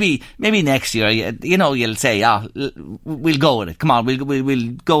over, maybe next year, you know, you'll say, we'll go with it, come on,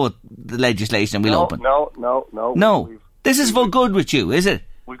 we'll go with the legislation and we'll open. No, this is for good with you, is it?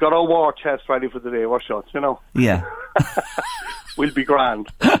 We've got our war chest ready for the day we're shut, you know. Yeah. We'll be grand.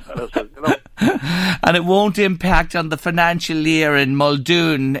 You know? And it won't impact on the financial year in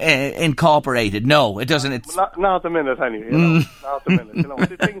Muldoon Incorporated. No, it doesn't. It's not at the minute, anyway. You know? Not at the minute. You know,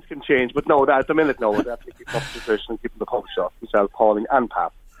 things can change, but no, at the minute, no. We'll have to keep up the position and keep the pub shut. Myself, Pauline, and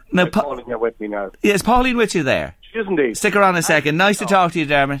Pat. Now, Pauline here with me now. Yeah, is Pauline with you there? She is indeed. Stick around a second. Nice to talk to you,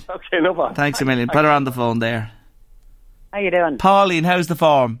 Dermot. Okay, no problem. Thanks a million. Put her on the phone there. How you doing? Pauline, how's the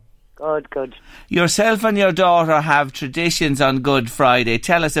form? Good. Yourself and your daughter have traditions on Good Friday.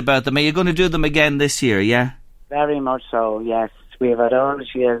 Tell us about them. Are you going to do them again this year, yeah? Very much so, yes. We've had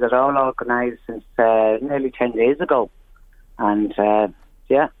she has it all organised since nearly 10 days ago. And,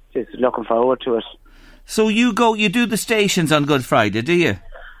 just looking forward to it. So you do the stations on Good Friday, do you?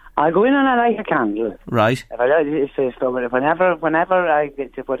 I go in and I light a candle. Right. Whenever I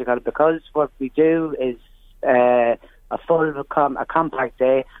get to what you call it, because what we do is a compact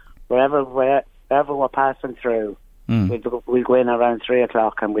day. Wherever we're passing through, we'll go in around 3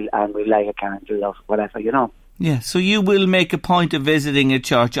 o'clock and we'll light a candle or whatever, you know. Yeah, so you will make a point of visiting a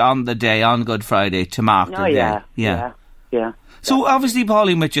church on the day, on Good Friday, to mark the day. Yeah. So obviously,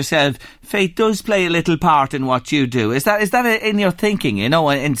 Pauline, with yourself, faith does play a little part in what you do. Is that in your thinking,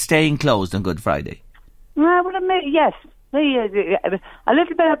 in staying closed on Good Friday? Well, yes. A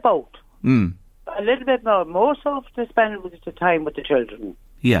little bit of both. A little bit more so to spend the time with the children.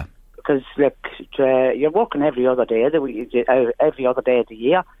 Yeah. Because you're working every other day of the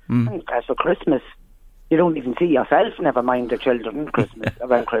year. And as for Christmas, you don't even see yourself, never mind the children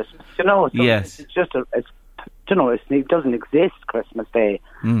around Christmas. Yes. It's just it doesn't exist Christmas Day.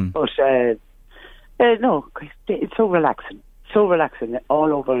 But no, it's so relaxing. So relaxing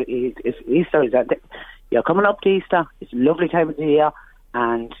all over. Easter is you're coming up to Easter. It's a lovely time of the year,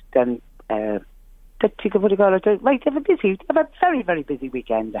 and then have a very, very busy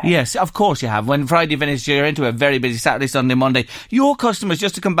weekend there. Yes, of course you have. When Friday finishes, you're into a very busy Saturday, Sunday, Monday. Your customers,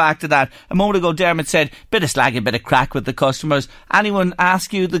 just to come back to that, a moment ago Dermot said, bit of slagging, bit of crack with the customers. Anyone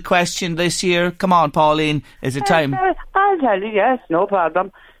ask you the question this year? Come on, Pauline, is it time? I'll tell you, yes, no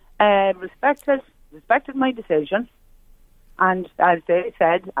problem. Respected my decision, and as they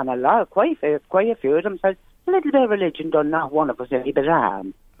said, and quite a few of them said, a little bit of religion done not one of us any bit of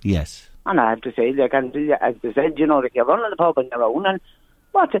harm. Yes. And I have to say, as they said, you're running the pub on your own, and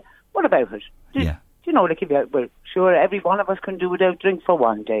what about it? Sure, every one of us can do without drink for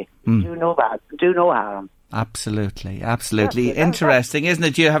one day. Do no bad, do no harm. Absolutely. Interesting, isn't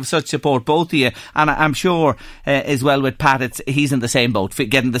it? You have such support, both of you, and I'm sure as well with Pat, he's in the same boat,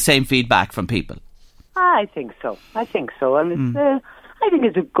 getting the same feedback from people. I think so, and I think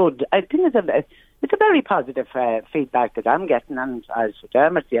it's a very positive feedback that I'm getting, and as for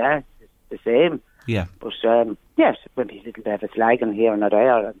Dermot, it's the same. Yeah. But, yes, maybe a little bit of a slagging here and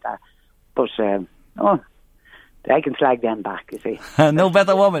there, but, I can slag them back, you see. No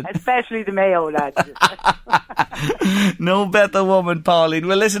better woman. Especially the Mayo lads. No better woman, Pauline.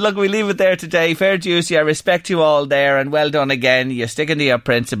 Well, listen, look, we leave it there today. Fair dues, I respect you all there, and well done again. You're sticking to your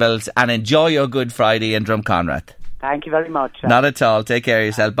principles, and enjoy your Good Friday in Drumconrath. Thank you very much. Not at all. Take care of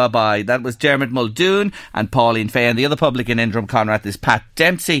yourself. Bye-bye. That was Dermot Muldoon and Pauline Fay. And the other publican in Drumconrath is Pat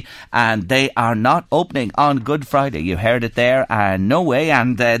Dempsey. And they are not opening on Good Friday. You heard it there. No way.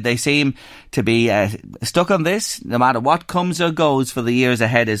 And they seem to be stuck on this. No matter what comes or goes for the years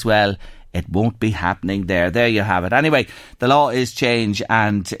ahead as well, it won't be happening there. There you have it. Anyway, the law is changed,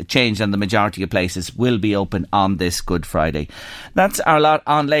 and the majority of places will be open on this Good Friday. That's our lot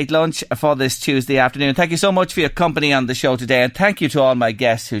on Late Lunch for this Tuesday afternoon. Thank you so much for your company on the show today, and thank you to all my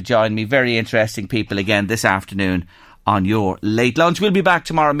guests who joined me. Very interesting people again this afternoon on your Late Lunch. We'll be back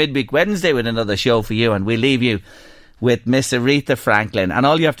tomorrow midweek Wednesday with another show for you, and we'll leave you with Miss Aretha Franklin. And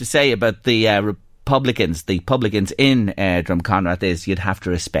all you have to say about the publicans in Drumconrath is you'd have to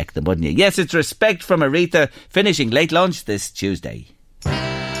respect them, wouldn't you? Yes, it's respect from Aretha, finishing Late Lunch this Tuesday.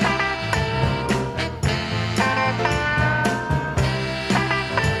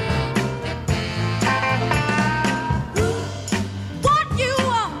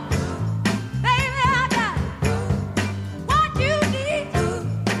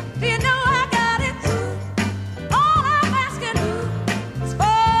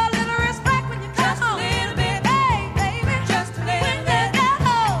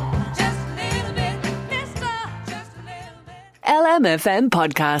 LMFM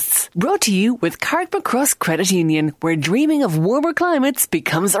podcasts brought to you with Carrickmacross Credit Union, where dreaming of warmer climates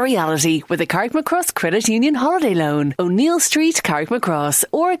becomes a reality with a Carrickmacross Credit Union holiday loan. O'Neill Street, Carrickmacross,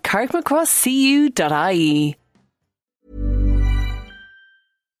 or carrickmacrosscu.ie.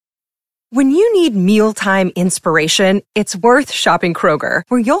 When you need mealtime inspiration, it's worth shopping Kroger,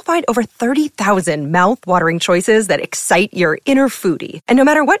 where you'll find over 30,000 mouth-watering choices that excite your inner foodie. And no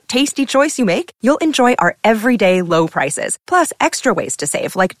matter what tasty choice you make, you'll enjoy our everyday low prices, plus extra ways to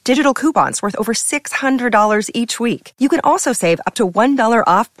save, like digital coupons worth over $600 each week. You can also save up to $1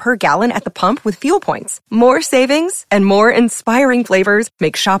 off per gallon at the pump with fuel points. More savings and more inspiring flavors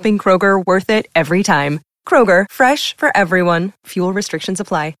make shopping Kroger worth it every time. Kroger, fresh for everyone. Fuel restrictions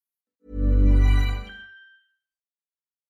apply.